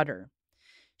underwater.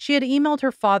 She had emailed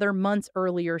her father months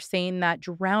earlier saying that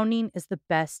drowning is the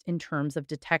best in terms of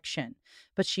detection,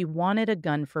 but she wanted a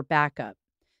gun for backup.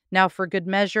 Now, for good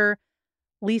measure,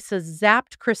 Lisa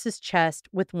zapped Chris's chest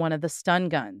with one of the stun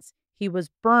guns. He was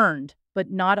burned,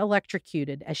 but not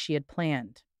electrocuted as she had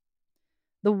planned.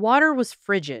 The water was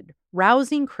frigid,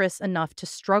 rousing Chris enough to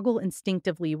struggle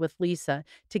instinctively with Lisa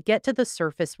to get to the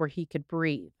surface where he could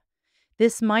breathe.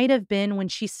 This might have been when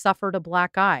she suffered a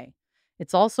black eye.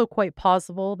 It's also quite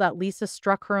possible that Lisa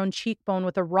struck her own cheekbone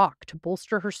with a rock to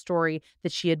bolster her story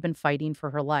that she had been fighting for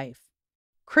her life.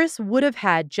 Chris would have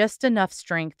had just enough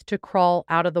strength to crawl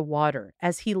out of the water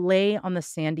as he lay on the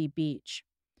sandy beach.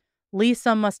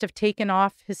 Lisa must have taken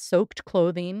off his soaked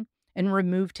clothing and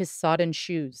removed his sodden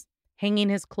shoes, hanging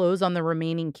his clothes on the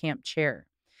remaining camp chair.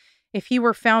 If he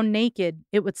were found naked,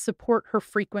 it would support her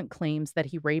frequent claims that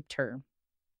he raped her.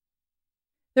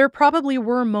 There probably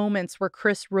were moments where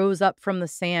Chris rose up from the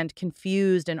sand,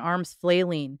 confused and arms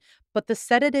flailing, but the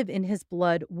sedative in his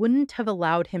blood wouldn't have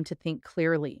allowed him to think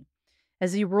clearly.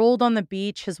 As he rolled on the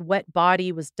beach, his wet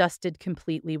body was dusted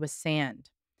completely with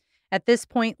sand. At this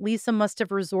point, Lisa must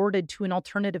have resorted to an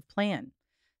alternative plan.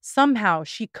 Somehow,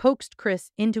 she coaxed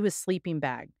Chris into his sleeping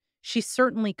bag. She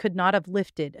certainly could not have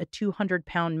lifted a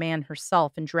 200-pound man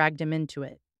herself and dragged him into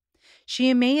it.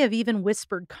 She may have even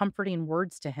whispered comforting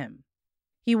words to him.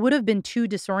 He would have been too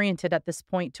disoriented at this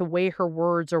point to weigh her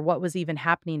words or what was even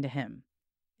happening to him.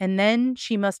 And then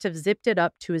she must have zipped it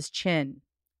up to his chin.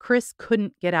 Chris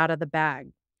couldn't get out of the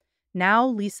bag. Now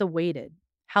Lisa waited.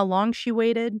 How long she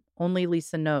waited, only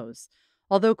Lisa knows.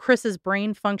 Although Chris's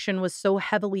brain function was so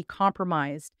heavily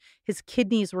compromised, his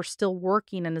kidneys were still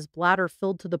working and his bladder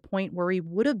filled to the point where he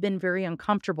would have been very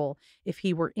uncomfortable if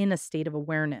he were in a state of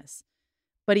awareness.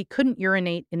 But he couldn't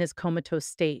urinate in his comatose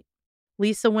state.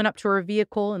 Lisa went up to her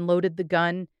vehicle and loaded the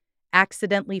gun,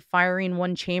 accidentally firing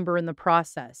one chamber in the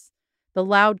process. The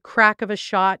loud crack of a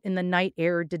shot in the night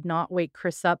air did not wake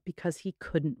Chris up because he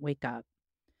couldn't wake up.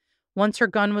 Once her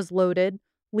gun was loaded,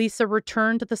 Lisa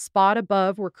returned to the spot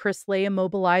above where Chris lay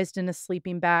immobilized in his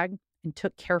sleeping bag and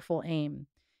took careful aim,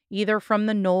 either from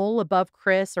the knoll above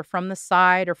Chris or from the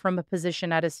side or from a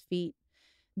position at his feet.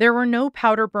 There were no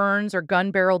powder burns or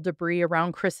gun barrel debris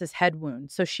around Chris's head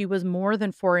wound, so she was more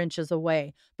than 4 inches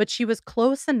away, but she was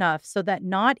close enough so that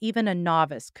not even a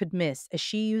novice could miss as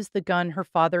she used the gun her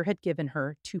father had given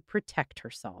her to protect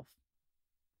herself.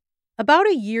 About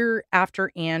a year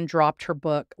after Anne dropped her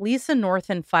book, Liysa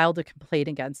Northon filed a complaint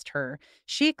against her.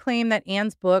 She claimed that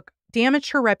Anne's book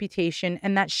damaged her reputation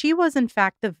and that she was in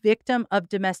fact the victim of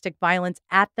domestic violence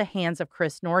at the hands of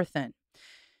Chris Northon.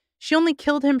 She only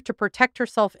killed him to protect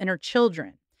herself and her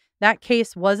children. That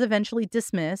case was eventually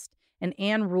dismissed, and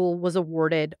Anne Rule was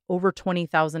awarded over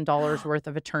 $20,000 worth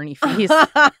of attorney fees.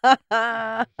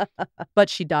 But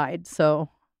she died, so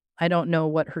I don't know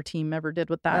what her team ever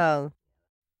did with that. Oh.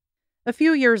 A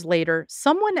few years later,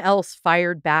 someone else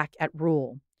fired back at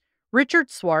Rule.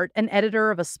 Richard Swart, an editor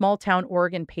of a small-town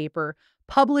Oregon paper,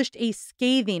 published a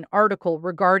scathing article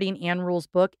regarding Anne Rule's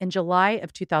book in July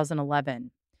of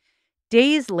 2011.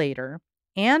 Days later,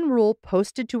 Anne Rule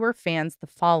posted to her fans the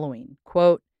following,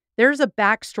 quote, "There's a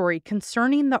backstory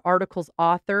concerning the article's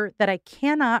author that I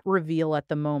cannot reveal at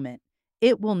the moment.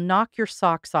 It will knock your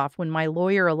socks off when my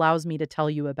lawyer allows me to tell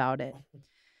you about it."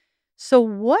 So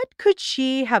what could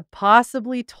she have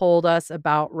possibly told us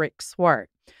about Rick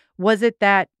Swart? Was it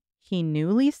that he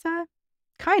knew Lisa?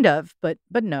 Kind of, but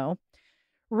no.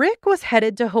 Rick was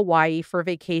headed to Hawaii for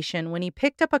vacation when he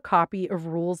picked up a copy of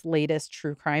Rule's latest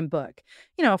true crime book,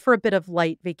 for a bit of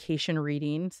light vacation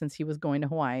reading since he was going to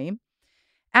Hawaii.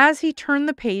 As he turned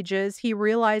the pages, he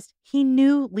realized he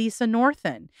knew Liysa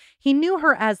Northon. He knew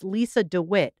her as Lisa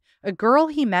DeWitt, a girl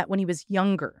he met when he was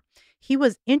younger. He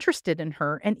was interested in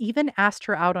her and even asked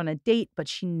her out on a date, but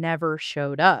she never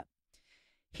showed up.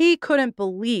 He couldn't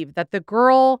believe that the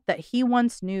girl that he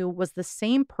once knew was the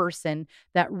same person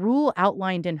that Rule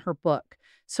outlined in her book.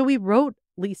 So he wrote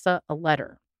Lisa a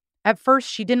letter. At first,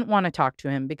 she didn't want to talk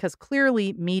to him because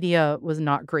clearly media was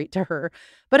not great to her.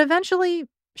 But eventually,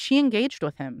 she engaged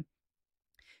with him.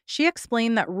 She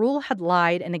explained that Rule had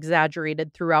lied and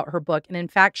exaggerated throughout her book. And in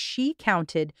fact, she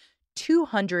counted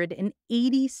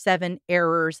 287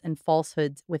 errors and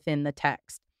falsehoods within the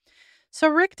text. So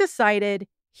Rick decided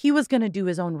he was going to do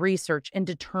his own research and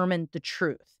determine the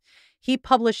truth. He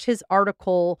published his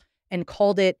article and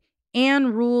called it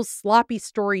Anne Rule's sloppy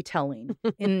storytelling.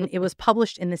 And it was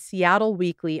published in the Seattle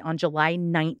Weekly on July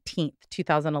 19th,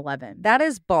 2011. That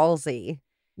is ballsy.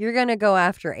 You're going to go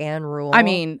after Anne Rule. I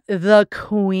mean, the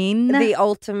queen. The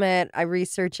ultimate, I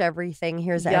research everything.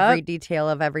 Here's every detail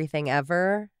of everything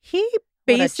ever. He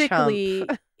basically,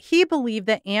 he believed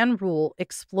that Anne Rule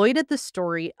exploited the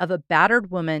story of a battered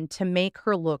woman to make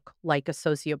her look like a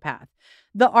sociopath.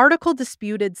 The article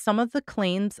disputed some of the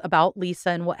claims about Liysa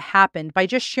and what happened by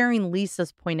just sharing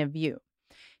Lisa's point of view.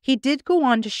 He did go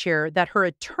on to share that her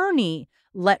attorney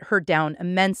let her down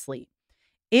immensely.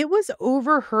 It was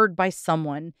overheard by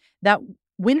someone that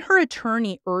when her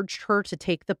attorney urged her to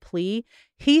take the plea,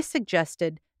 he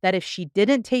suggested that if she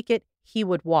didn't take it, he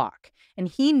would walk. And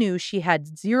he knew she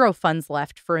had zero funds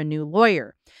left for a new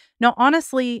lawyer. Now,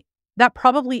 honestly, that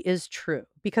probably is true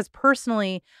because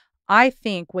personally, I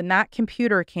think when that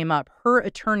computer came up, her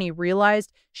attorney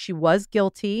realized she was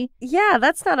guilty. Yeah,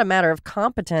 that's not a matter of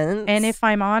competence. And if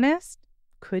I'm honest,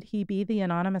 could he be the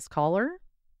anonymous caller?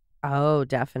 Oh,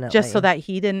 definitely. Just so that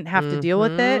he didn't have to deal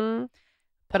with it.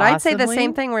 But I'd say the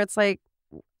same thing where it's like,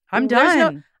 I'm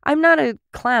done. I'm not a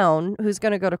clown who's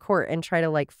going to go to court and try to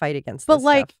like fight against but this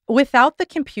like stuff. Without the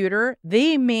computer,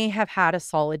 they may have had a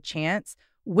solid chance.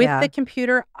 With the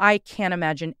computer, I can't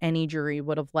imagine any jury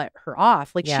would have let her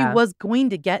off. Like she was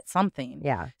going to get something.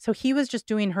 Yeah. So he was just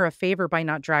doing her a favor by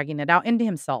not dragging it out, and to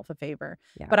himself a favor.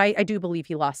 Yeah. But I do believe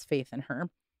he lost faith in her.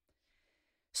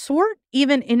 Swart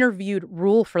even interviewed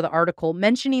Rule for the article,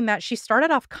 mentioning that she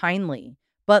started off kindly,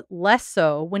 but less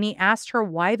so when he asked her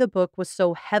why the book was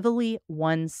so heavily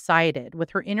one-sided,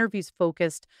 with her interviews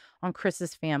focused on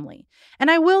Chris's family.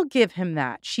 And I will give him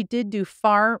that. She did do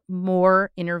far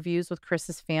more interviews with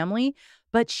Chris's family,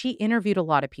 but she interviewed a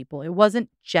lot of people. It wasn't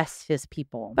just his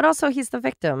people. But also he's the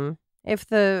victim. If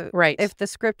the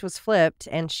script was flipped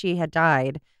and she had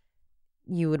died,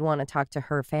 you would want to talk to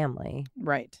her family.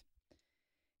 Right.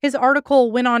 His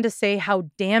article went on to say how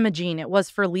damaging it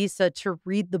was for Liysa to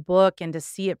read the book and to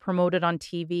see it promoted on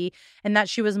TV, and that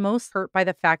she was most hurt by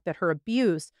the fact that her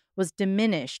abuse was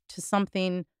diminished to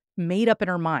something made up in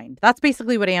her mind. That's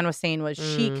basically what Anne was saying, was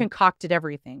she concocted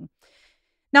everything.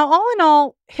 Now, all in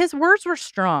all, his words were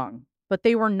strong, but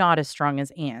they were not as strong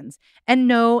as Anne's. And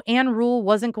no, Anne Rule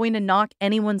wasn't going to knock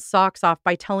anyone's socks off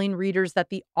by telling readers that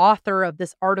the author of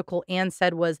this article Anne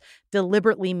said was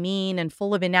deliberately mean and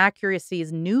full of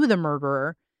inaccuracies knew the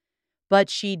murderer. But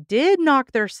she did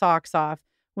knock their socks off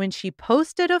when she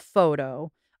posted a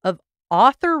photo of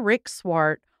author Rick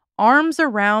Swart arms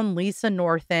around Liysa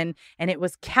Northon, and it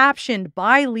was captioned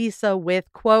by Liysa with,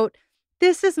 quote,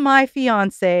 "This is my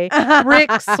fiance,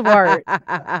 Rick Swart."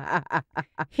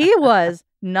 He was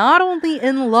not only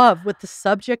in love with the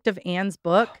subject of Anne's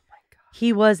book,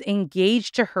 he was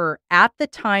engaged to her at the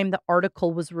time the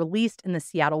article was released in the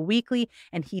Seattle Weekly,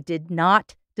 and he did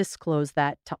not disclose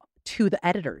that to the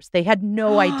editors. They had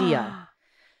no idea.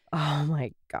 Oh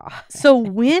my God. So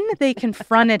when they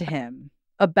confronted him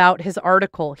about his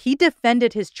article, he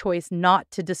defended his choice not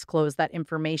to disclose that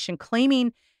information,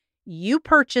 claiming, "You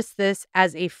purchased this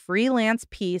as a freelance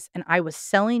piece and I was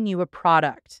selling you a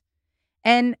product."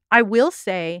 And I will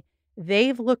say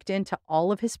they've looked into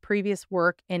all of his previous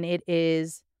work and it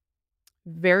is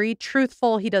very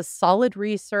truthful. He does solid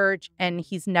research and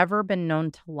he's never been known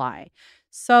to lie.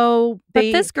 So but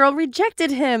this girl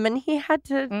rejected him and he had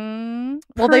to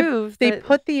prove they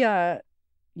put the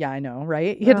yeah, I know,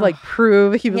 right? He had to like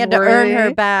prove he had to earn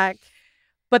her back.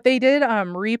 But they did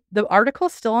the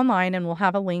article's still online and we'll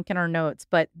have a link in our notes,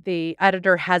 but the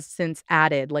editor has since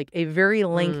added like a very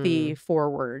lengthy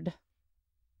foreword.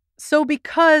 So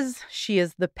because she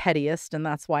is the pettiest, and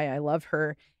that's why I love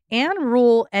her, Anne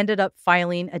Rule ended up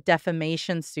filing a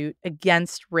defamation suit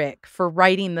against Rick for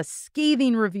writing the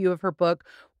scathing review of her book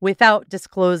without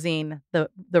disclosing the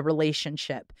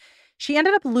relationship. She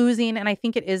ended up losing, and I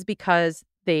think it is because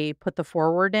they put the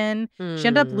foreword in. She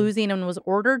ended up losing and was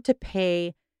ordered to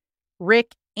pay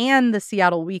Rick and the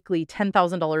Seattle Weekly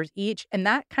 $10,000 each, and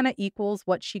that kind of equals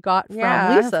what she got from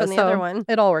Liysa. From the other one.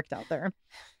 It all worked out there.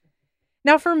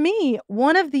 Now, for me,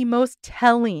 one of the most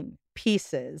telling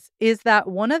pieces is that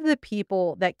one of the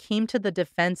people that came to the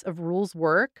defense of Rule's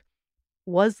work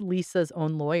was Liysa's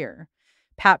own lawyer,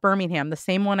 Pat Birmingham, the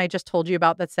same one I just told you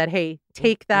about that said, "Hey,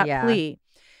 take that plea."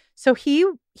 So he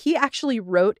actually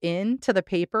wrote in to the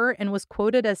paper and was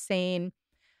quoted as saying,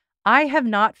 "I have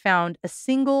not found a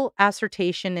single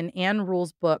assertion in Anne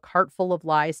Rule's book, Heartful of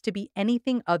Lies, to be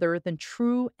anything other than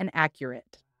true and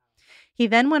accurate." He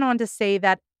then went on to say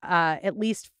that at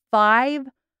least 5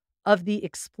 of the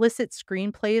explicit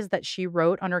screenplays that she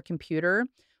wrote on her computer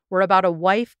were about a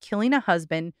wife killing a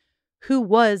husband who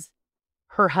was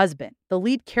her husband. The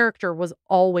lead character was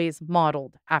always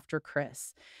modeled after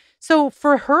Chris. So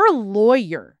for her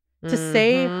lawyer to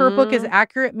say her book is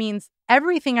accurate means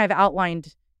everything I've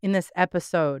outlined in this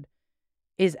episode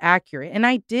is accurate. And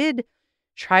I did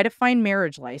try to find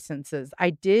marriage licenses.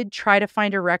 I did try to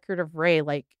find a record of Ray.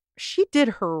 Like, she did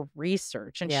her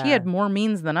research, and she had more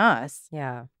means than us.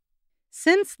 Yeah.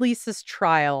 Since Lisa's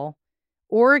trial,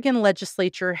 Oregon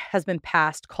legislature has been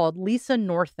passed called Liysa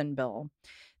Northon bill.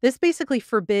 This basically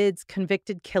forbids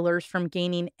convicted killers from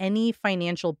gaining any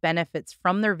financial benefits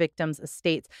from their victims'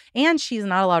 estates, and she's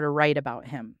not allowed to write about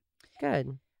him.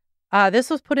 Good. This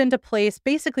was put into place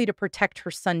basically to protect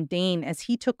her son Dane as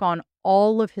he took on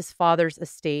all of his father's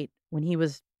estate when he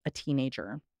was a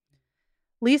teenager.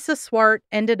 Liysa Swart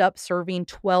ended up serving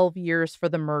 12 years for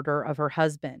the murder of her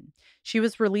husband. She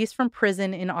was released from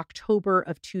prison in October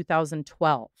of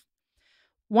 2012.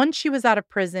 Once she was out of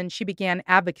prison, she began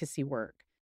advocacy work.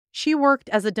 She worked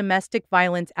as a domestic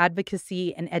violence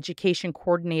advocacy and education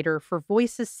coordinator for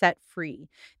Voices Set Free,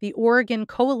 the Oregon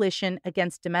Coalition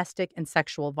Against Domestic and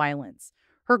Sexual Violence.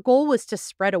 Her goal was to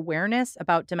spread awareness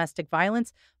about domestic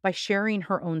violence by sharing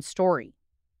her own story.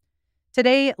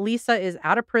 Today, Liysa is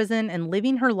out of prison and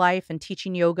living her life and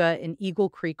teaching yoga in Eagle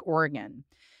Creek, Oregon.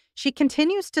 She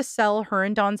continues to sell her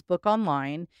and Dawn's book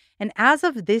online, and as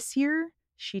of this year,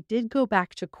 she did go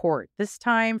back to court, this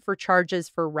time for charges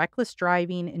for reckless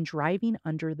driving and driving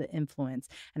under the influence.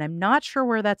 And I'm not sure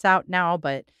where that's out now,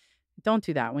 but don't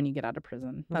do that when you get out of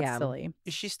prison. That's silly.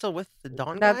 Is she still with the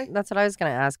Dawn guy? That's what I was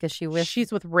going to ask. Is she with?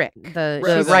 She's with Rick,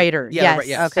 the writer. Yeah,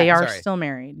 Yes, okay. They are still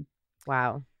married.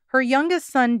 Wow. Her youngest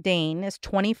son, Dane, is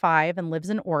 25 and lives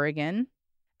in Oregon.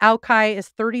 Alkai is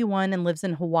 31 and lives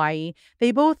in Hawaii.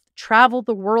 They both travel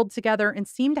the world together and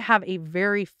seem to have a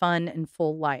very fun and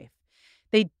full life.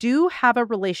 They do have a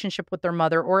relationship with their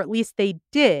mother, or at least they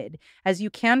did, as you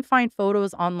can find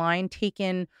photos online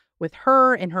taken with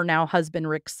her and her now husband,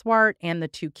 Rick Swart, and the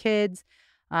two kids.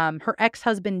 Her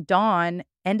ex-husband, Don,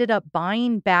 ended up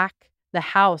buying back the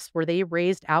house where they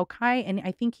raised Alkai, and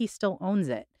I think he still owns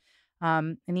it.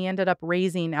 And he ended up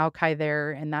raising Alkai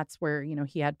there, and that's where,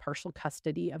 he had partial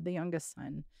custody of the youngest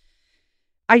son.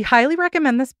 I highly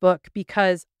recommend this book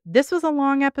because this was a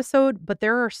long episode, but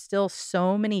there are still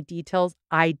so many details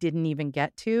I didn't even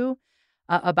get to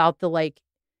about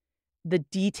the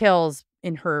details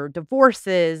in her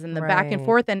divorces and the back and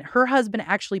forth. And her husband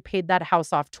actually paid that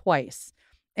house off twice.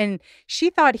 And she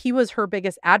thought he was her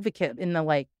biggest advocate in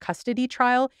the custody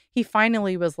trial. He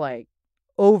finally was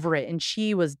over it, and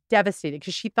she was devastated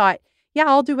because she thought, yeah,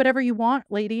 I'll do whatever you want,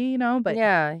 lady, but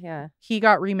yeah. He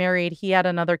got remarried. He had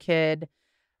another kid.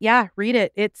 Yeah, read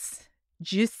it. It's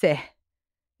juicy.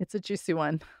 It's a juicy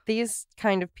one. These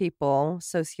kind of people,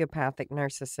 sociopathic,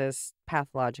 narcissists,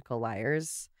 pathological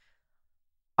liars,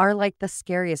 are like the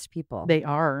scariest people. They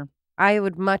are. I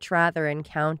would much rather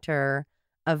encounter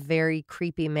a very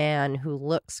creepy man who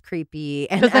looks creepy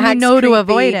and because then you know to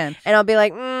avoid him, and I'll be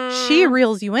like, she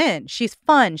reels you in. She's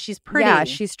fun. She's pretty. Yeah,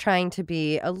 she's trying to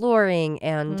be alluring,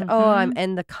 and I'm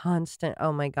in the constant.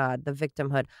 Oh my God, the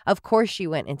victimhood. Of course, she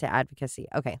went into advocacy.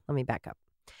 Okay, let me back up.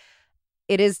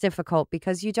 It is difficult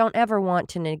because you don't ever want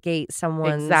to negate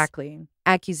someone's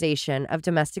accusation of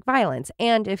domestic violence.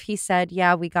 And if he said,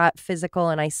 yeah, we got physical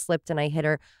and I slipped and I hit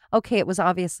her. Okay, it was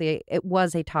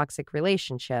a toxic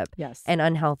relationship. Yes. And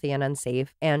unhealthy and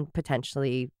unsafe and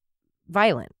potentially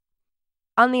violent.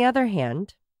 On the other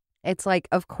hand, it's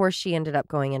of course she ended up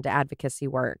going into advocacy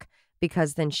work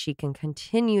because then she can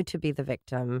continue to be the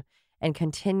victim and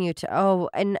continue to,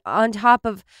 and on top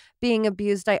of being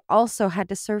abused, I also had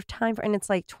to serve time and it's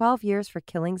 12 years for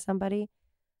killing somebody,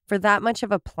 for that much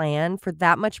of a plan, for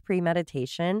that much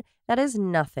premeditation. That is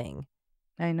nothing.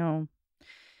 I know.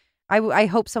 I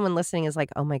hope someone listening is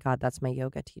oh my God, that's my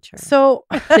yoga teacher. So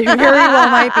they very well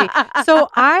might be. So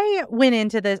I went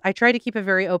into this, I tried to keep a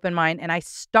very open mind, and I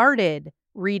started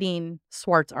reading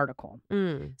Swart's article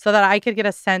so that I could get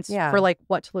a sense for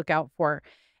what to look out for.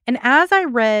 And as I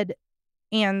read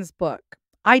Anne's book,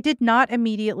 I did not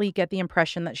immediately get the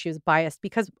impression that she was biased,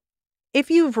 because if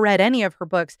you've read any of her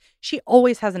books, she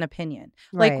always has an opinion.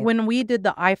 Right. When we did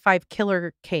the I-5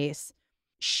 killer case,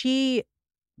 she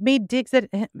made digs at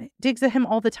him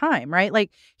all the time, right?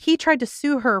 He tried to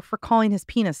sue her for calling his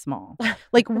penis small.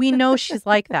 We know she's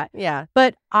like that. Yeah.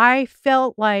 But I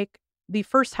felt the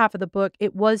first half of the book,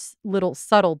 it was little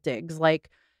subtle digs,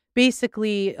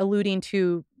 basically alluding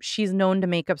to she's known to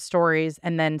make up stories,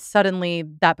 and then suddenly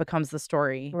that becomes the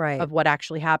story of what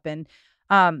actually happened.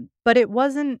 But it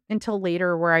wasn't until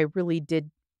later where I really did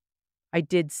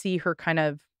see her kind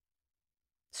of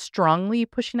strongly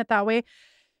pushing it that way.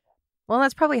 Well,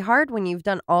 that's probably hard when you've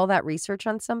done all that research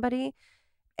on somebody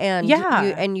and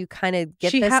you kind of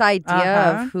get this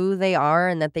idea of who they are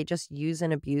and that they just use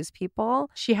and abuse people.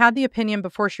 She had the opinion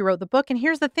before she wrote the book. And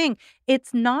here's the thing.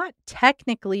 It's not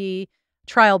technically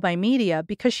trial by media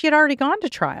because she had already gone to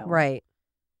trial. Right.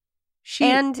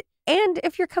 And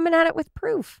if you're coming at it with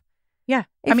proof. Yeah.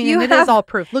 I mean, it is all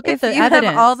proof. Look at the evidence. If you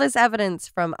have all this evidence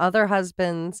from other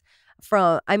husbands,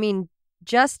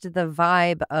 just the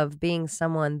vibe of being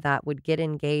someone that would get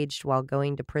engaged while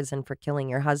going to prison for killing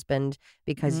your husband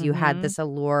because you had this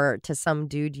allure to some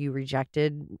dude you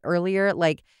rejected earlier.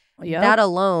 Like, that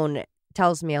alone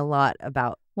tells me a lot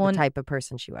about the type of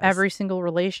person she was. Every single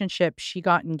relationship, she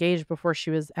got engaged before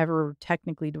she was ever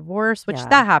technically divorced, which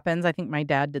that happens. I think my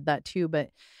dad did that too,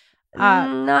 but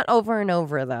not over and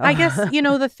over, though. I guess,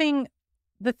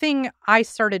 the thing I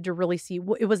started to really see,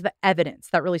 it was the evidence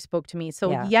that really spoke to me.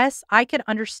 So yes, I could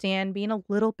understand being a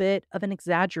little bit of an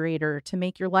exaggerator to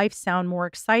make your life sound more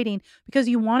exciting because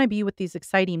you want to be with these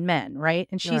exciting men, right?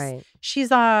 And she's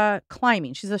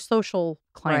climbing. She's a social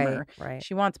climber. Right.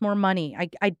 She wants more money.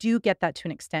 I do get that to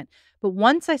an extent. But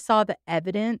once I saw the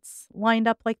evidence lined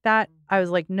up like that, I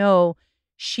was like, no,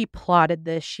 she plotted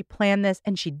this, she planned this,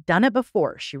 and she'd done it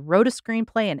before. She wrote a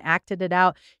screenplay and acted it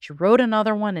out. She wrote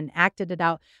another one and acted it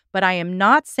out. But I am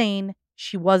not saying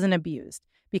she wasn't abused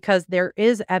because there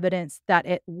is evidence that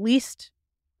at least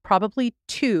probably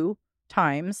 2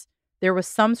 times there was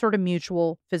some sort of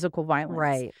mutual physical violence.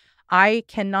 Right. I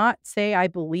cannot say I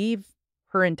believe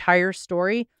her entire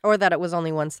story. Or that it was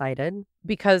only one-sided.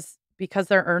 Because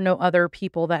there are no other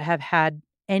people that have had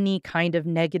any kind of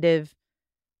negative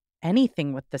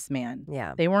anything with this man.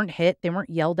 Yeah. They weren't hit. They weren't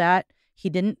yelled at.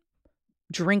 He didn't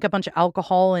drink a bunch of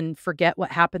alcohol and forget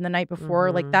what happened the night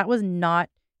before. Like, that was not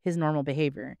his normal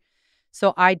behavior.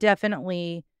 So I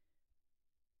definitely,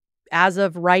 as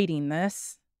of writing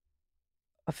this,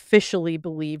 officially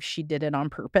believe she did it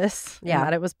on purpose. Yeah. And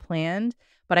that it was planned.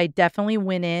 But I definitely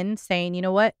went in saying, you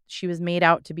know what? She was made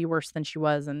out to be worse than she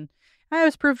was. And I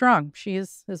was proved wrong. She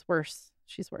is worse.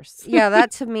 She's worse. Yeah,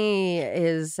 that to me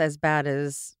is as bad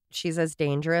as she's as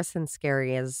dangerous and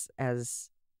scary as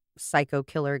psycho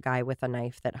killer guy with a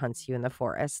knife that hunts you in the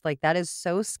forest. Like, that is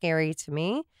so scary to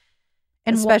me.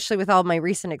 And especially with all my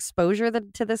recent exposure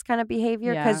to this kind of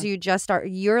behavior, because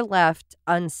you're left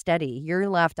unsteady. You're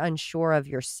left unsure of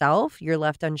yourself. You're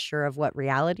left unsure of what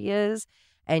reality is.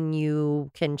 And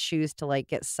you can choose to like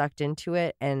get sucked into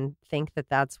it and think that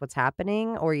that's what's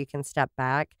happening. Or you can step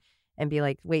back and be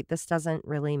like, wait, this doesn't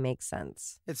really make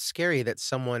sense. It's scary that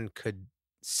someone could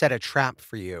set a trap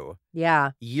for you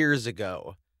years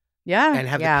ago. Yeah. And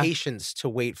have the patience to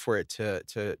wait for it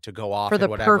to go off for the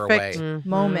in whatever perfect way.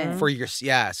 moment. For your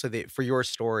for your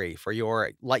story, for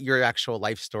your actual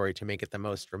life story to make it the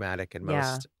most dramatic and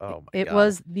most It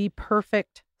was the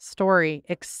perfect story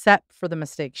except for the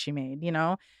mistakes she made,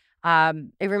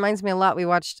 It reminds me a lot. We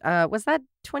watched was that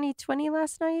 2020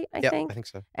 last night, I think? I think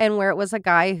so. And where it was a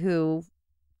guy who,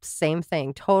 same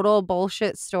thing, total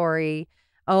bullshit story.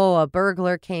 Oh, a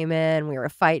burglar came in. We were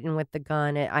fighting with the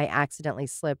gun. I accidentally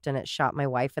slipped and it shot my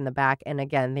wife in the back. And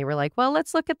again, they were like, well,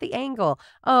 let's look at the angle.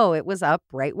 Oh, it was up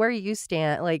right where you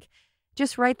stand. Like,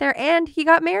 just right there. And he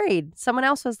got married. Someone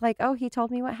else was like, oh, he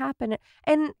told me what happened.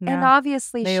 And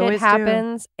obviously shit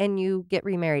happens and you get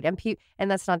remarried.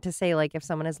 And that's not to say like if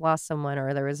someone has lost someone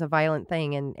or there was a violent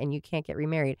thing and you can't get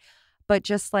remarried. But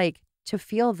just like to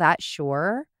feel that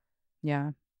sure.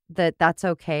 Yeah. That that's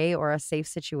okay or a safe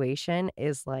situation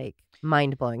is like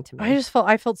mind blowing to me.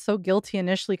 I felt so guilty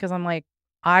initially because I'm like,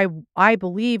 I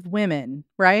believe women,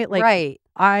 right? Like,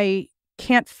 I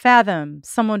can't fathom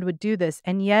someone would do this,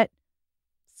 and yet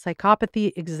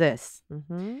psychopathy exists.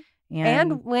 Mm-hmm.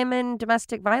 And women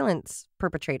domestic violence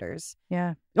perpetrators.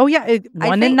 Yeah. Oh yeah,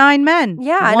 1 in 9 men.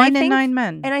 Yeah, 1 in 9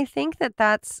 men. And I think that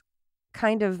that's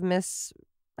kind of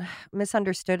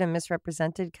misunderstood and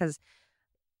misrepresented because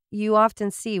you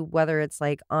often see, whether it's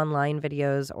like online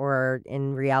videos or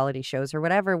in reality shows or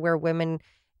whatever, where women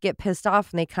get pissed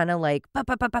off and they kind of like,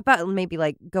 maybe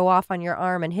like go off on your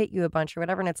arm and hit you a bunch or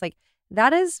whatever. And it's like,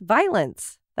 that is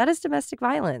violence. That is domestic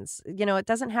violence. It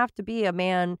doesn't have to be a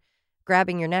man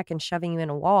grabbing your neck and shoving you in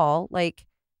a wall. Like,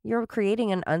 you're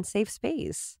creating an unsafe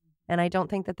space. And I don't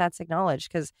think that that's acknowledged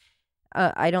because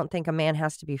I don't think a man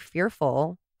has to be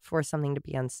fearful for something to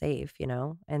be unsafe,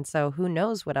 And so who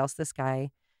knows what else this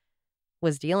guy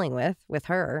was dealing with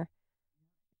her.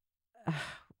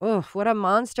 Oh, what a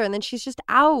monster. And then she's just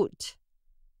out.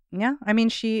 Yeah. I mean,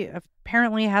 she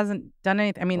apparently hasn't done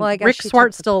anything. I mean, I guess Rick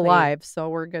Swart's still alive, so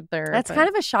we're good there. That's kind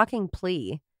of a shocking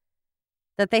plea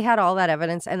that they had all that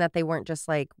evidence and that they weren't just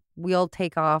like, we'll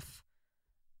take off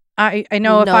I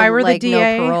know if I were the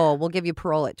DA. No parole. We'll give you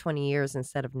parole at 20 years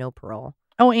instead of no parole.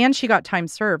 Oh, and she got time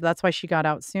served. That's why she got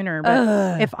out sooner.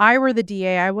 But if I were the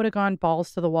DA, I would have gone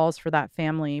balls to the walls for that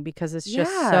family because it's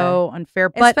just so unfair.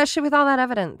 But, especially with all that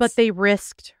evidence. But they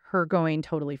risked her going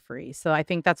totally free. So I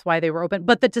think that's why they were open.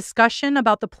 But the discussion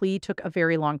about the plea took a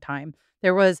very long time.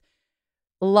 There was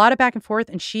a lot of back and forth,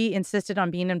 and she insisted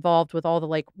on being involved with all the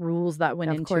like rules that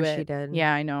went into it. Of course she did.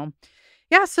 Yeah, I know.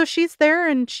 Yeah, so she's there,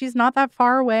 and she's not that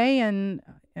far away, and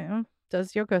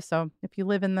does yoga. So if you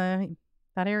live in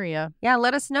that area, yeah,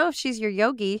 let us know if she's your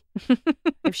yogi,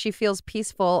 if she feels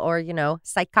peaceful or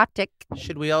psychotic.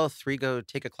 Should we all three go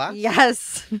take a class?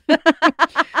 Yes.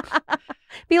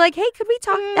 Be like, hey, could we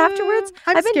talk afterwards?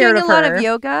 I've been doing a lot of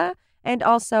yoga. And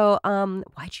also,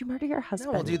 why'd you murder your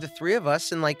husband? No, we'll do the three of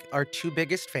us and like our two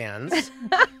biggest fans.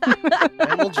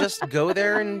 And we'll just go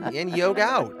there and yoga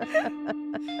out.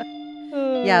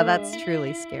 Yeah, that's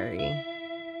truly scary.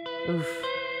 Oof.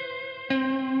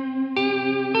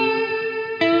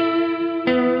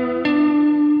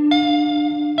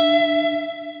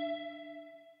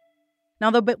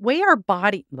 Now, the way our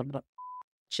body,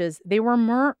 they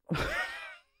were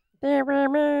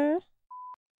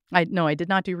I did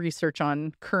not do research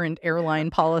on current airline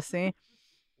policy.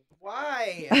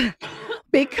 Why?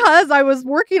 Because I was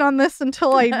working on this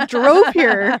until I drove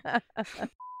here.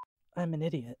 I'm an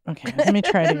idiot. Okay, let me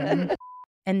try it again.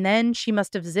 And then she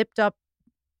must have zipped up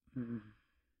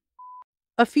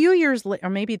a few years later, or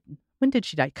maybe, when did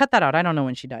she die? Cut that out. I don't know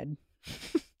when she died.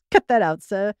 Cut that out,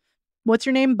 sir. What's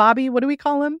your name? Bobby? What do we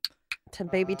call him?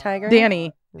 Baby Tiger?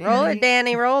 Danny. Roll it,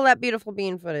 Danny. Roll that beautiful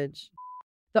bean footage.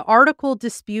 The article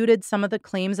disputed some of the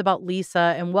claims about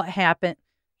Lisa and what happened.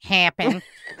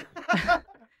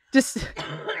 Just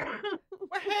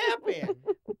what happened?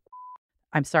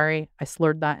 I'm sorry, I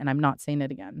slurred that and I'm not saying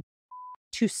it again.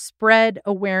 To spread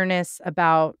awareness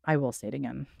about, I will say it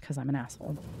again because I'm an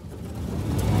asshole.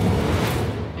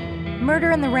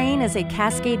 Murder in the Rain is a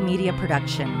Cascade Media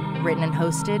production, written and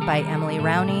hosted by Emily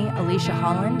Rowney, Alicia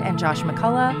Holland, and Josh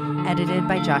McCullough, edited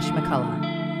by Josh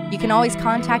McCullough. You can always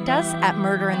contact us at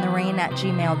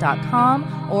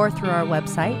murderintherain@gmail.com or through our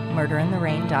website,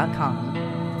 murderintherain.com.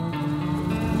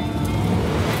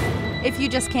 If you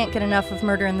just can't get enough of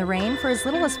Murder in the Rain, for as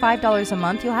little as $5 a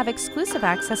month, you'll have exclusive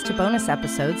access to bonus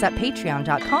episodes at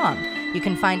patreon.com. You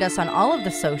can find us on all of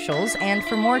the socials, and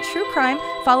for more true crime,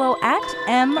 follow at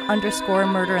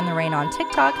 @M_Murder in the Rain on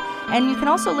TikTok, and you can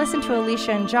also listen to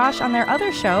Alicia and Josh on their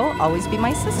other show, Always Be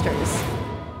My Sisters.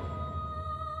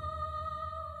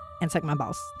 And suck my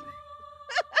balls.